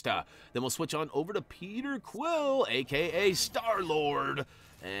gravity booster. Then we'll switch on over to Peter Quill, a.k.a. Star-Lord.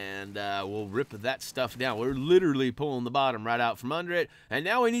 And we'll rip that stuff down. We're literally pulling the bottom right out from under it. And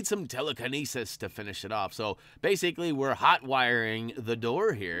now we need some telekinesis to finish it off. So basically, we're hot wiring the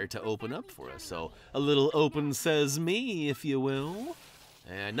door here to open up for us. So a little open says me, if you will.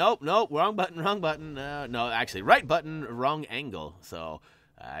 And nope, wrong button. No, actually, right button, wrong angle. So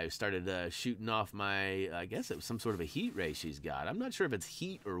I started shooting off my, I guess it was some sort of a heat ray she's got. I'm not sure if it's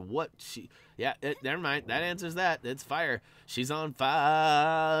heat or what she, yeah, never mind. That answers that. It's fire. She's on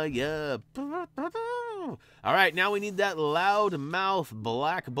fire. All right, now we need that loud mouth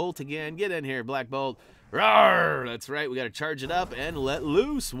Black Bolt again. Get in here, Black Bolt. Roar! That's right, we got to charge it up and let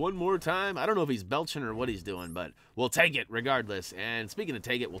loose one more time. I don't know if he's belching or what he's doing, but we'll take it regardless. And speaking of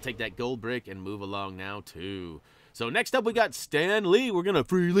take it, we'll take that gold brick and move along now too. So next up, we got Stan Lee. We're going to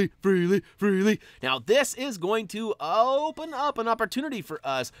freely. Now, this is going to open up an opportunity for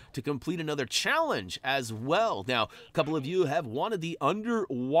us to complete another challenge as well. Now, a couple of you have wanted the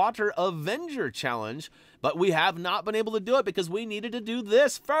Underwater Avenger challenge, but we have not been able to do it because we needed to do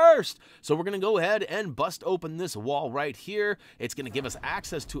this first. So we're going to go ahead and bust open this wall right here. It's going to give us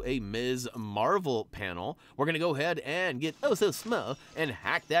access to a Ms. Marvel panel. We're going to go ahead and get oh so small and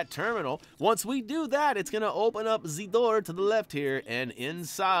hack that terminal. Once we do that, it's going to open up the door to the left here, and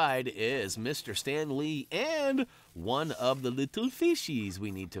inside is Mr. Stan Lee and one of the little fishies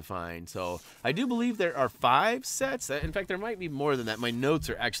we need to find. So I do believe there are 5 sets. In fact, there might be more than that. My notes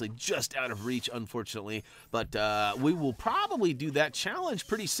are actually just out of reach, unfortunately. But we will probably do that challenge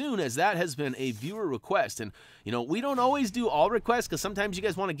pretty soon, as that has been a viewer request. And, you know, we don't always do all requests, because sometimes you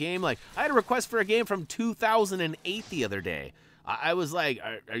guys want a game. Like, I had a request for a game from 2008 the other day. I was like,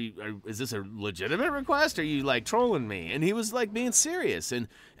 is this a legitimate request? Are you like trolling me? And he was like being serious. And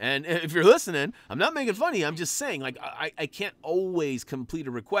if you're listening, I'm not making fun of you. I'm just saying, like, I can't always complete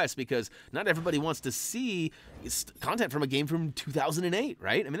a request because not everybody wants to see content from a game from 2008,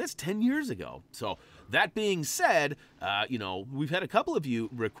 right? I mean, that's 10 years ago. So that being said, you know, we've had a couple of you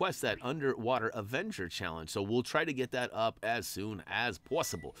request that Underwater Avenger challenge, so we'll try to get that up as soon as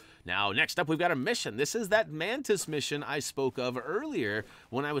possible. Now, next up, we've got a mission. This is that Mantis mission I spoke of earlier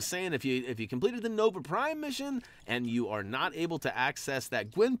when I was saying if you completed the Nova Prime mission and you are not able to access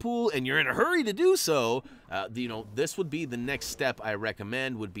that Gwyn pool and you're in a hurry to do so, you know, this would be the next step I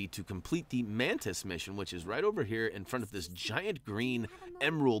recommend, would be to complete the Mantis mission, which is right over here in front of this giant green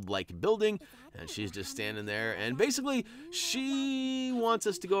emerald-like building. And she's just standing there, and basically she wants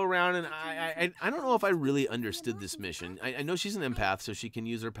us to go around, and I don't know if I really understood this mission. I know she's an empath, so she can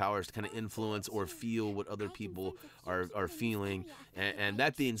use her powers to kind of influence or feel what other people are feeling. And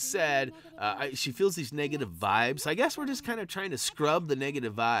that being said, she feels these negative vibes. I guess we're just kind of trying to scrub the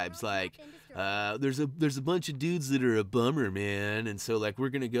negative vibes. Like, there's a bunch of dudes that are a bummer, man, and so like we're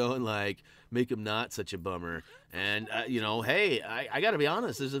gonna go and like make them not such a bummer. And you know, hey, I gotta be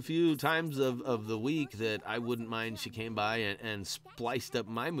honest, there's a few times of the week that I wouldn't mind she came by and spliced up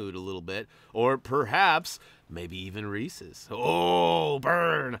my mood a little bit, or perhaps maybe even Reese's. Oh,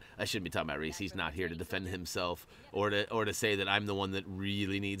 burn! I shouldn't be talking about Reese. He's not here to defend himself or to say that I'm the one that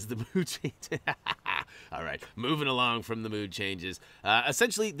really needs the mood change. All right, moving along from the mood changes.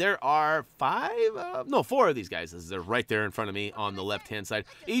 Essentially, there are 4 of these guys. They're right there in front of me on the left-hand side.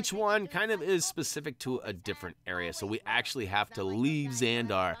 Each one kind of is specific to a different area, so we actually have to leave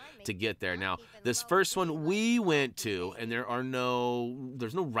Xandar to get there. Now, this first one we went to, and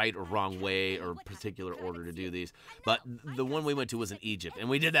there's no right or wrong way or particular order to do these, but the one we went to was in Egypt, and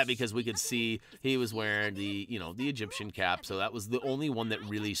we did that because we could see he was wearing the Egyptian cap, so that was the only one that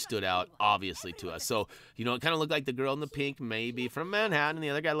really stood out, obviously, to us. So, you know, it kind of looked like the girl in the pink, maybe from Manhattan, and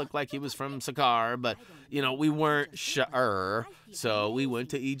the other guy looked like he was from Sakar, but, you know, we weren't sure, so we went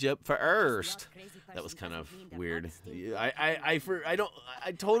to Egypt first. That was kind of weird. I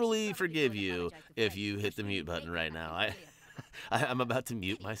totally forgive you if you hit the mute button right now. I'm about to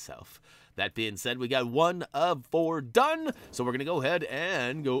mute myself. That being said, we got 1 of 4 done, so we're gonna go ahead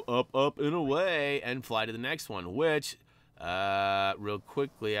and go up and away and fly to the next one, which real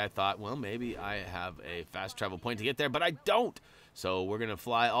quickly I thought, well, maybe I have a fast travel point to get there, but I don't. So we're gonna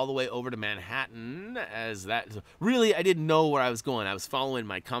fly all the way over to Manhattan, as that really, I didn't know where I was going. I was following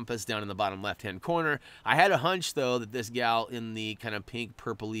my compass down in the bottom left-hand corner. I had a hunch though that this gal in the kind of pink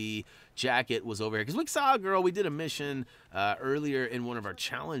purpley jacket was over here, because we saw a girl. We did a mission earlier in one of our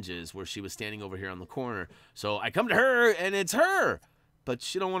challenges where she was standing over here on the corner. So I come to her, and it's her, but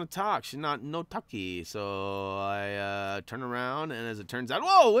she don't want to talk. She's no talkie. So I turn around, and as it turns out,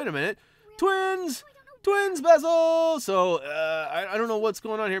 whoa, wait a minute, twins bezel. So I don't know what's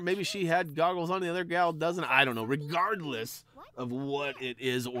going on here. Maybe she had goggles on, the other gal doesn't. I don't know. Regardless of what it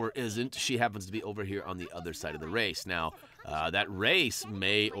is or isn't, she happens to be over here on the other side of the race. Now, that race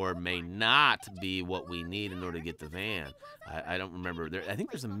may or may not be what we need in order to get the van. I don't remember. I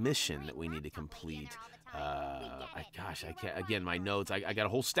think there's a mission that we need to complete. Gosh, I can't. Again, my notes. I got a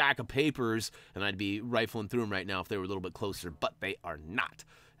whole stack of papers, and I'd be rifling through them right now if they were a little bit closer, but they are not.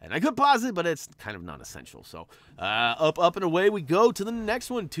 And I could pause it, but it's kind of non-essential. So up and away we go to the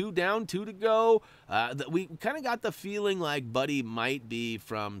next one. 2 down, 2 to go. We kind of got the feeling like Buddy might be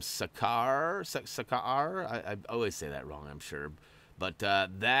from Sakar. I always say that wrong, I'm sure. But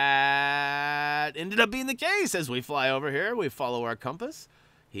that ended up being the case. As we fly over here, we follow our compass.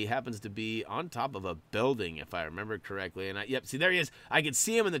 He happens to be on top of a building, if I remember correctly. And yep, see, there he is. I could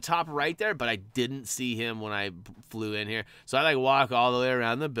see him in the top right there, but I didn't see him when I flew in here. So I, like, walk all the way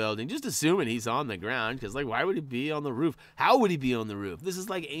around the building, just assuming he's on the ground, because, like, why would he be on the roof? How would he be on the roof? This is,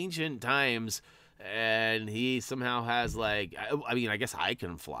 like, ancient times, and he somehow has, like, I mean, I guess I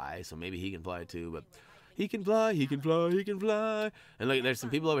can fly, so maybe he can fly too, but... He can fly, he can fly, he can fly. And look, there's some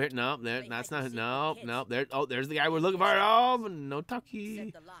people over here. No, that's not. No. There. Oh, there's the guy we're looking for. Oh, no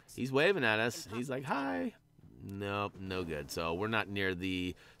talkie. He's waving at us. He's like, hi. Nope, no good. So we're not near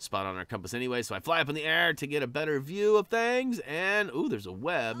the spot on our compass anyway. So I fly up in the air to get a better view of things. And, ooh, there's a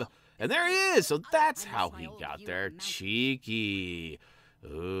web. And there he is. So that's how he got there. Cheeky.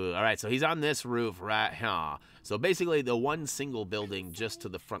 Ooh, all right, so he's on this roof right here. So basically the one single building just to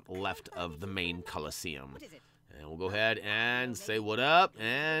the front left of the main Coliseum. And we'll go ahead and say what up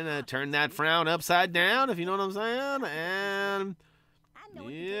and turn that frown upside down, if you know what I'm saying. And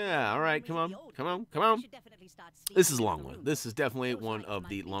yeah, all right, come on. This is a long one. This is definitely one of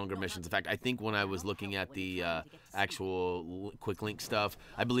the longer missions. In fact, I think when I was looking at the actual quick link stuff,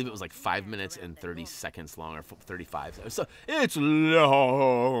 I believe it was like 5 minutes and 30 seconds long, or 35. So it's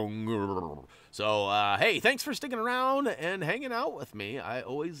long. So, hey, thanks for sticking around and hanging out with me. I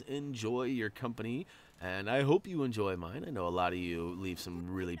always enjoy your company, and I hope you enjoy mine. I know a lot of you leave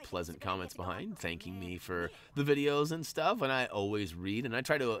some really pleasant comments behind, thanking me for the videos and stuff, and I always read, and I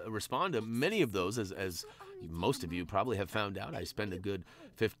try to respond to many of those, as most of you probably have found out. I spend a good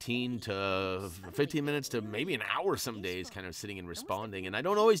 15 minutes to maybe an hour some days kind of sitting and responding, and I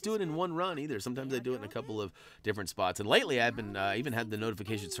don't always do it in one run either. Sometimes I do it in a couple of different spots, and lately I've been even had the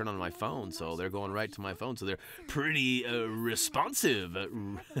notifications turned on my phone, so they're going right to my phone, so they're pretty responsive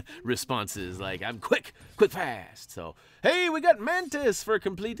responses. Like, I'm quick, fast. So hey, we got Mantis for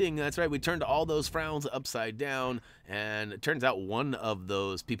completing. That's right, we turned all those frowns upside down, and it turns out one of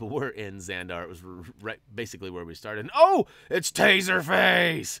those people were in Xandar. It was right basically where we started. And, oh, it's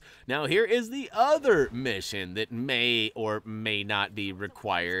Taserface! Now here is the other mission that may or may not be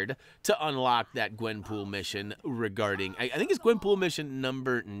required to unlock that Gwenpool mission regarding, I think it's Gwenpool mission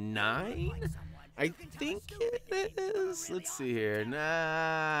number 9? I think it is. Let's see here.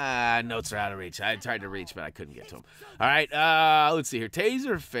 Nah, notes are out of reach. I tried to reach, but I couldn't get to them. All right, let's see here.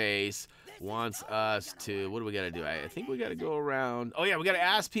 Taserface wants us to, what do we got to do? I think we got to go around. Oh, yeah, we got to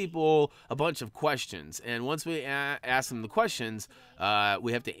ask people a bunch of questions. And once we ask them the questions,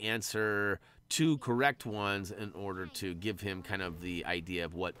 we have to answer 2 correct ones in order to give him kind of the idea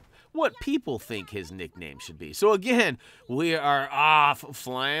of what people think his nickname should be. So again, we are off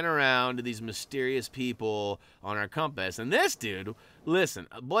flying around to these mysterious people on our compass. And this dude, listen,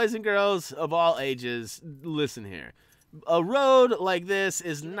 boys and girls of all ages, listen here. A road like this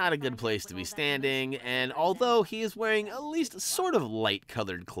is not a good place to be standing, and although he is wearing at least sort of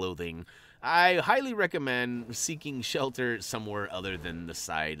light-colored clothing, I highly recommend seeking shelter somewhere other than the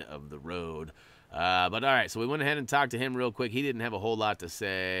side of the road. But all right, so we went ahead and talked to him real quick. He didn't have a whole lot to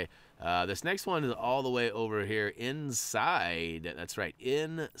say. This next one is all the way over here inside. That's right,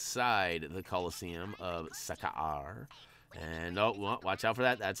 inside the Coliseum of Sakar. And, oh, well, watch out for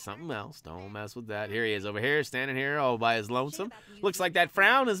that. That's something else. Don't mess with that. Here he is over here, standing here all by his lonesome. Looks like that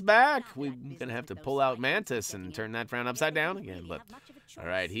frown is back. We're going to have to pull out Mantis and turn that frown upside down again. But, all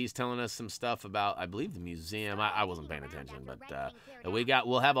right, he's telling us some stuff about, I believe, the museum. I wasn't paying attention, but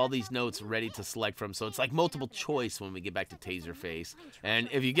we'll have all these notes ready to select from. So it's like multiple choice when we get back to Taserface. And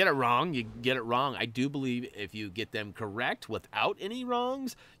if you get it wrong, you get it wrong. I do believe if you get them correct without any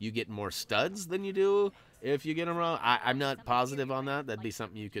wrongs, you get more studs than you do if you get them wrong. I'm not positive on that. That'd be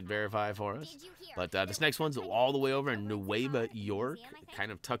something you could verify for us. But this next one's all the way over in Nueva York,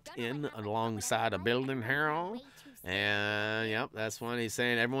 kind of tucked in alongside a building here. And, yep, that's one. He's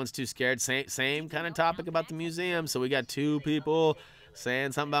saying everyone's too scared. Same kind of topic about the museum. So we got 2 people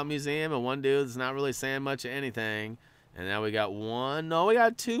saying something about museum, and one dude that's not really saying much of anything. And now we got we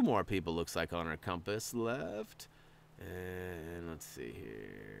got 2 more people, looks like, on our compass left. And let's see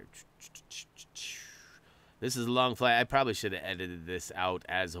here. This is a long flight. I probably should have edited this out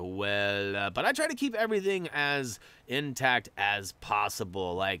as well. But I try to keep everything as intact as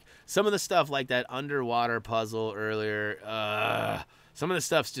possible. Like some of the stuff like that underwater puzzle earlier. some of the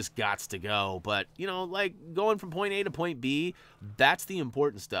stuff's just gots to go. But, you know, like going from point A to point B, that's the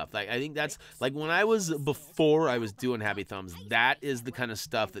important stuff. Like, I think that's, like before I was doing Happy Thumbs, that is the kind of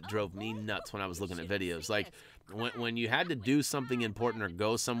stuff that drove me nuts when I was looking at videos. Like, when you had to do something important or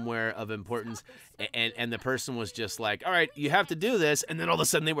go somewhere of importance, and the person was just like, all right, you have to do this, and then all of a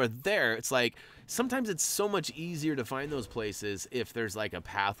sudden they were there. It's like, sometimes it's so much easier to find those places if there's like a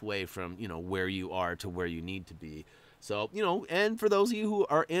pathway from, you know, where you are to where you need to be. So, you know, and for those of you who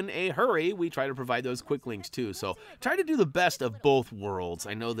are in a hurry, we try to provide those quick links too. So try to do the best of both worlds.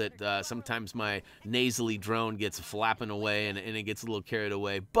 I know that sometimes my nasally drone gets flapping away and it gets a little carried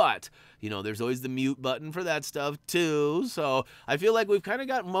away, but, you know, there's always the mute button for that stuff too. So I feel like we've kind of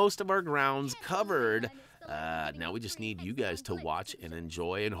got most of our grounds covered. Now we just need you guys to watch and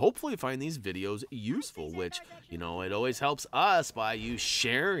enjoy and hopefully find these videos useful, which, you know, it always helps us by you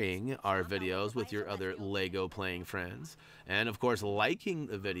sharing our videos with your other Lego playing friends. And of course, liking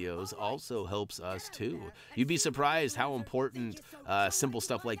the videos also helps us too. You'd be surprised how important simple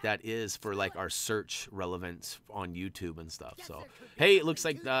stuff like that is for like our search relevance on YouTube and stuff. So, hey, it looks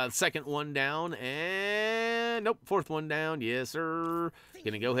like the second one down and nope, fourth one down. Yes, sir.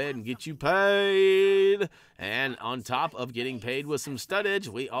 Gonna go ahead and get you paid. And on top of getting paid with some studdage,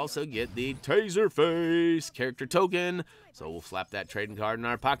 we also get the Taser Face character token. So we'll slap that trading card in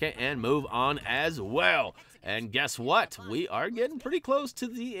our pocket and move on as well. And guess what? We are getting pretty close to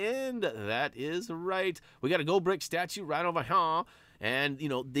the end. That is right. We got a gold brick statue right over here. And, you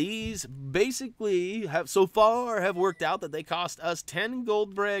know, these basically so far have worked out that they cost us 10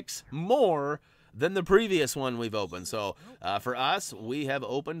 gold bricks more than the previous one we've opened. So for us, we have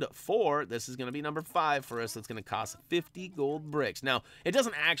opened 4. This is going to be number 5 for us. That's going to cost 50 gold bricks. Now, it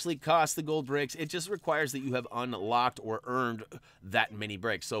doesn't actually cost the gold bricks. It just requires that you have unlocked or earned that many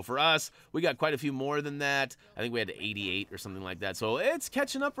bricks. So for us, we got quite a few more than that. I think we had 88 or something like that. So it's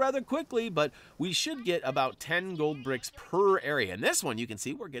catching up rather quickly, but we should get about 10 gold bricks per area. And this one, you can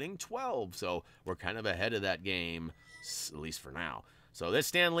see we're getting 12. So we're kind of ahead of that game, at least for now. So this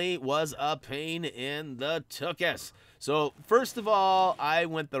Stanley was a pain in the tuchus. So first of all, I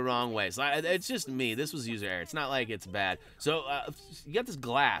went the wrong way. So it's just me. This was user error. It's not like it's bad. So you got this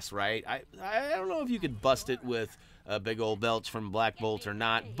glass, right? I don't know if you could bust it with a big old belch from Black Bolt or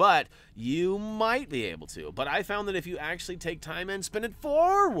not, but you might be able to. But I found that if you actually take time and spin it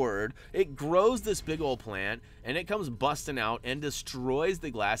forward, it grows this big old plant, and it comes busting out and destroys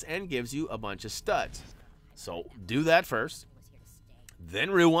the glass and gives you a bunch of studs. So do that first.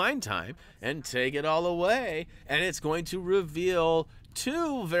 Then rewind time and take it all away, and it's going to reveal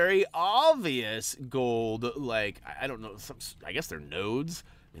 2 very obvious gold, like, I don't know, I guess they're nodes.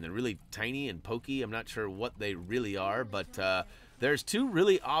 I mean, they're really tiny and pokey. I'm not sure what they really are, but there's 2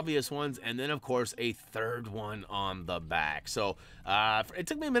 really obvious ones, and then, of course, a third one on the back. So it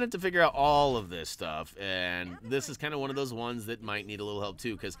took me a minute to figure out all of this stuff, and this is kind of one of those ones that might need a little help,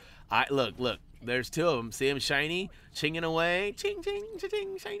 too, because look, there's 2 of them. See them shiny, chinging away, ching, ching,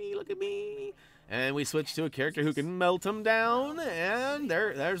 ching, shiny, look at me. And we switch to a character who can melt them down, and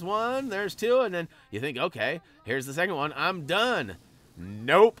there's 1, there's 2, and then you think, okay, here's the second one, I'm done.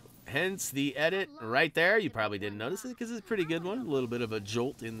 Nope. Hence the edit right there. You probably didn't notice it because it's a pretty good one. A little bit of a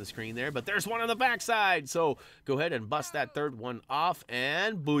jolt in the screen there, but there's one on the backside. So go ahead and bust that third one off,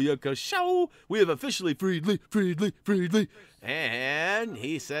 and booyaka show! We have officially freed Lee. And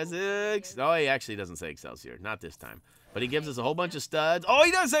he says, oh, he actually doesn't say Excelsior. Not this time. But he gives us a whole bunch of studs. Oh,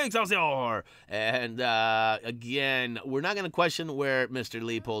 he does say Excelsior! And again, we're not going to question where Mr.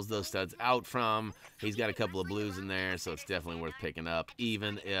 Lee pulls those studs out from. He's got a couple of blues in there, so it's definitely worth picking up,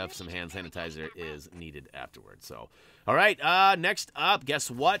 even if some hand sanitizer is needed afterwards. So, all right, next up, guess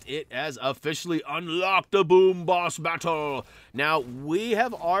what? It has officially unlocked the Boom Boss Battle. Now, we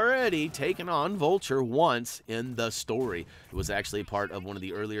have already taken on Vulture once in the story. It was actually part of one of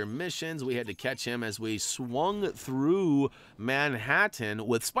the earlier missions. We had to catch him as we swung through Manhattan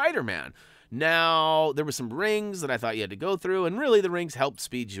with Spider-Man. Now, there were some rings that I thought you had to go through, and really the rings helped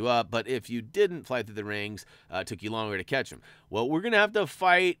speed you up, but if you didn't fly through the rings, it took you longer to catch him. Well, we're going to have to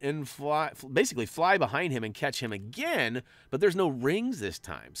fight and basically fly behind him and catch him again, but there's no rings this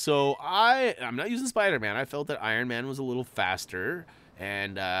time. So I'm not using Spider-Man. I felt that Iron Man was a little faster,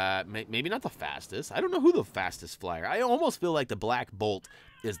 and maybe not the fastest. I don't know who the fastest flyer. I almost feel like the Black Bolt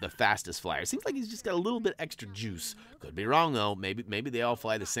is the fastest flyer. Seems like he's just got a little bit extra juice. Could be wrong, though. Maybe they all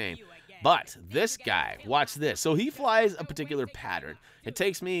fly the same. But this guy, watch this. So he flies a particular pattern. It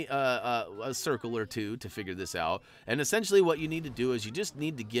takes me a circle or 2 to figure this out. And essentially what you need to do is you just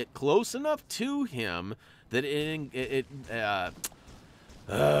need to get close enough to him that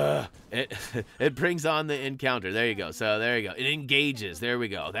It brings on the encounter. There you go. So there you go. It engages. There we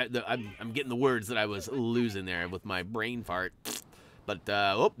go. I'm getting the words that I was losing there with my brain fart. But,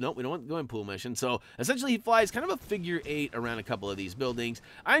 oh, no, we don't want to go in pool mission. So, essentially, he flies kind of a figure 8 around a couple of these buildings.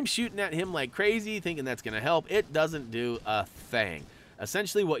 I'm shooting at him like crazy, thinking that's going to help. It doesn't do a thing.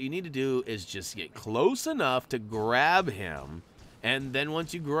 Essentially, what you need to do is just get close enough to grab him. And then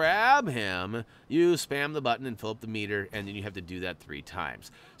once you grab him, you spam the button and fill up the meter, and then you have to do that 3 times.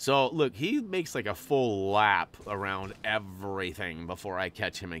 So, look, he makes like a full lap around everything before I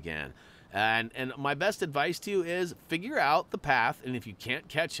catch him again. And my best advice to you is figure out the path, and if you can't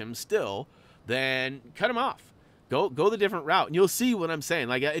catch him still, then cut him off. Go the different route, and you'll see what I'm saying.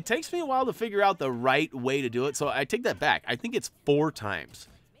 Like, it takes me a while to figure out the right way to do it, so I take that back. I think it's 4 times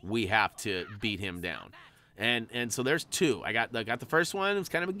we have to beat him down. And so there's 2. I got the first one. It was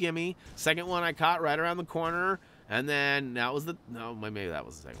kind of a gimme. Second one I caught right around the corner. And then that was maybe that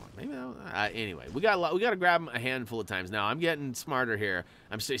was the second one. Maybe that was, anyway, we got to grab him a handful of times. Now I'm getting smarter here.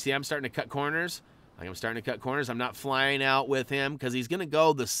 I'm starting to cut corners. I'm not flying out with him because he's gonna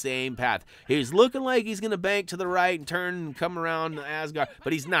go the same path. He's looking like he's gonna bank to the right and turn and come around Asgard,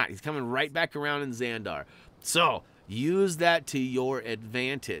 but he's not. He's coming right back around in Xandar. So use that to your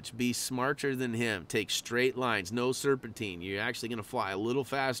advantage. Be smarter than him. Take straight lines, no serpentine. You're actually gonna fly a little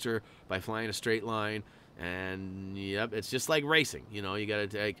faster by flying a straight line. And yep, it's just like racing. You know, you gotta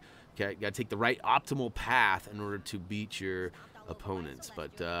take the right optimal path in order to beat your opponents.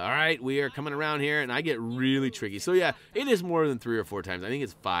 But all right, we are coming around here, and I get really tricky. So yeah, it is more than 3 or 4 times. I think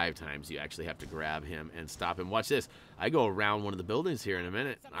it's 5 times you actually have to grab him and stop him. Watch this. I go around one of the buildings here in a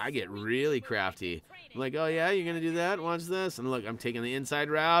minute. I get really crafty. I'm like, oh yeah, you're gonna do that? Watch this. And look, I'm taking the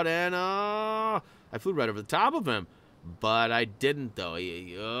inside route, and I flew right over the top of him. But I didn't, though.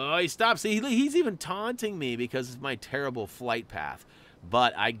 He stopped. See, he's even taunting me because of my terrible flight path.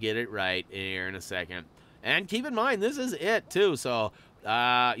 But I get it right here in a second. And keep in mind, this is it, too. So,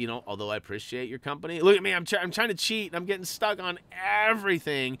 you know, although I appreciate your company. Look at me. I'm trying to cheat. I'm getting stuck on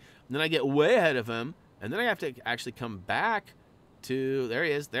everything. And then I get way ahead of him. And then I have to actually come back to... There he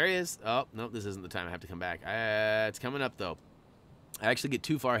is. There he is. Oh, no, this isn't the time I have to come back. It's coming up, though. I actually get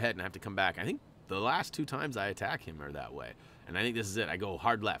too far ahead and I have to come back. I think the last 2 times I attack him are that way. And I think this is it. I go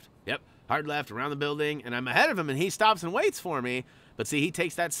hard left. Yep, hard left around the building, and I'm ahead of him, and he stops and waits for me. But see, he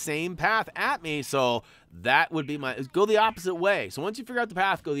takes that same path at me, so that would be go the opposite way. So once you figure out the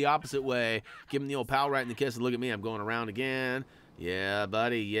path, go the opposite way. Give him the old pal right in the kiss, and look at me. I'm going around again. Yeah,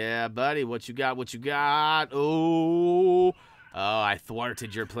 buddy. Yeah, buddy. What you got? What you got? Oh, I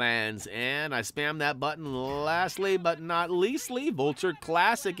thwarted your plans, and I spammed that button. Lastly, but not leastly, Vulture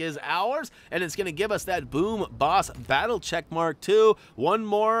Classic is ours, and it's going to give us that Boom Boss Battle Checkmark too. 1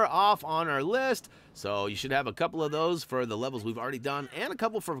 more off on our list, so you should have a couple of those for the levels we've already done, and a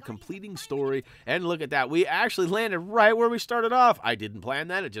couple for completing story. And look at that, we actually landed right where we started off. I didn't plan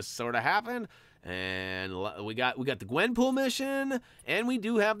that; it just sort of happened. And we got the Gwenpool mission, and we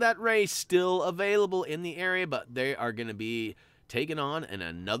do have that race still available in the area, but they are going to be taken on in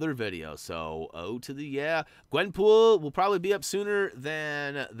another video. So, Gwenpool will probably be up sooner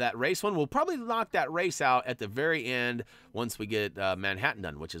than that race one. We'll probably knock that race out at the very end once we get Manhattan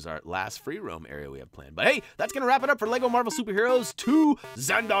done, which is our last free roam area we have planned. But hey, that's going to wrap it up for LEGO Marvel Superheroes 2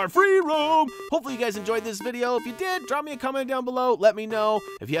 Xandar Free Roam. Hopefully you guys enjoyed this video. If you did, drop me a comment down below. Let me know.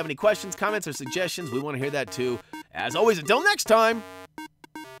 If you have any questions, comments, or suggestions, we want to hear that too. As always, until next time,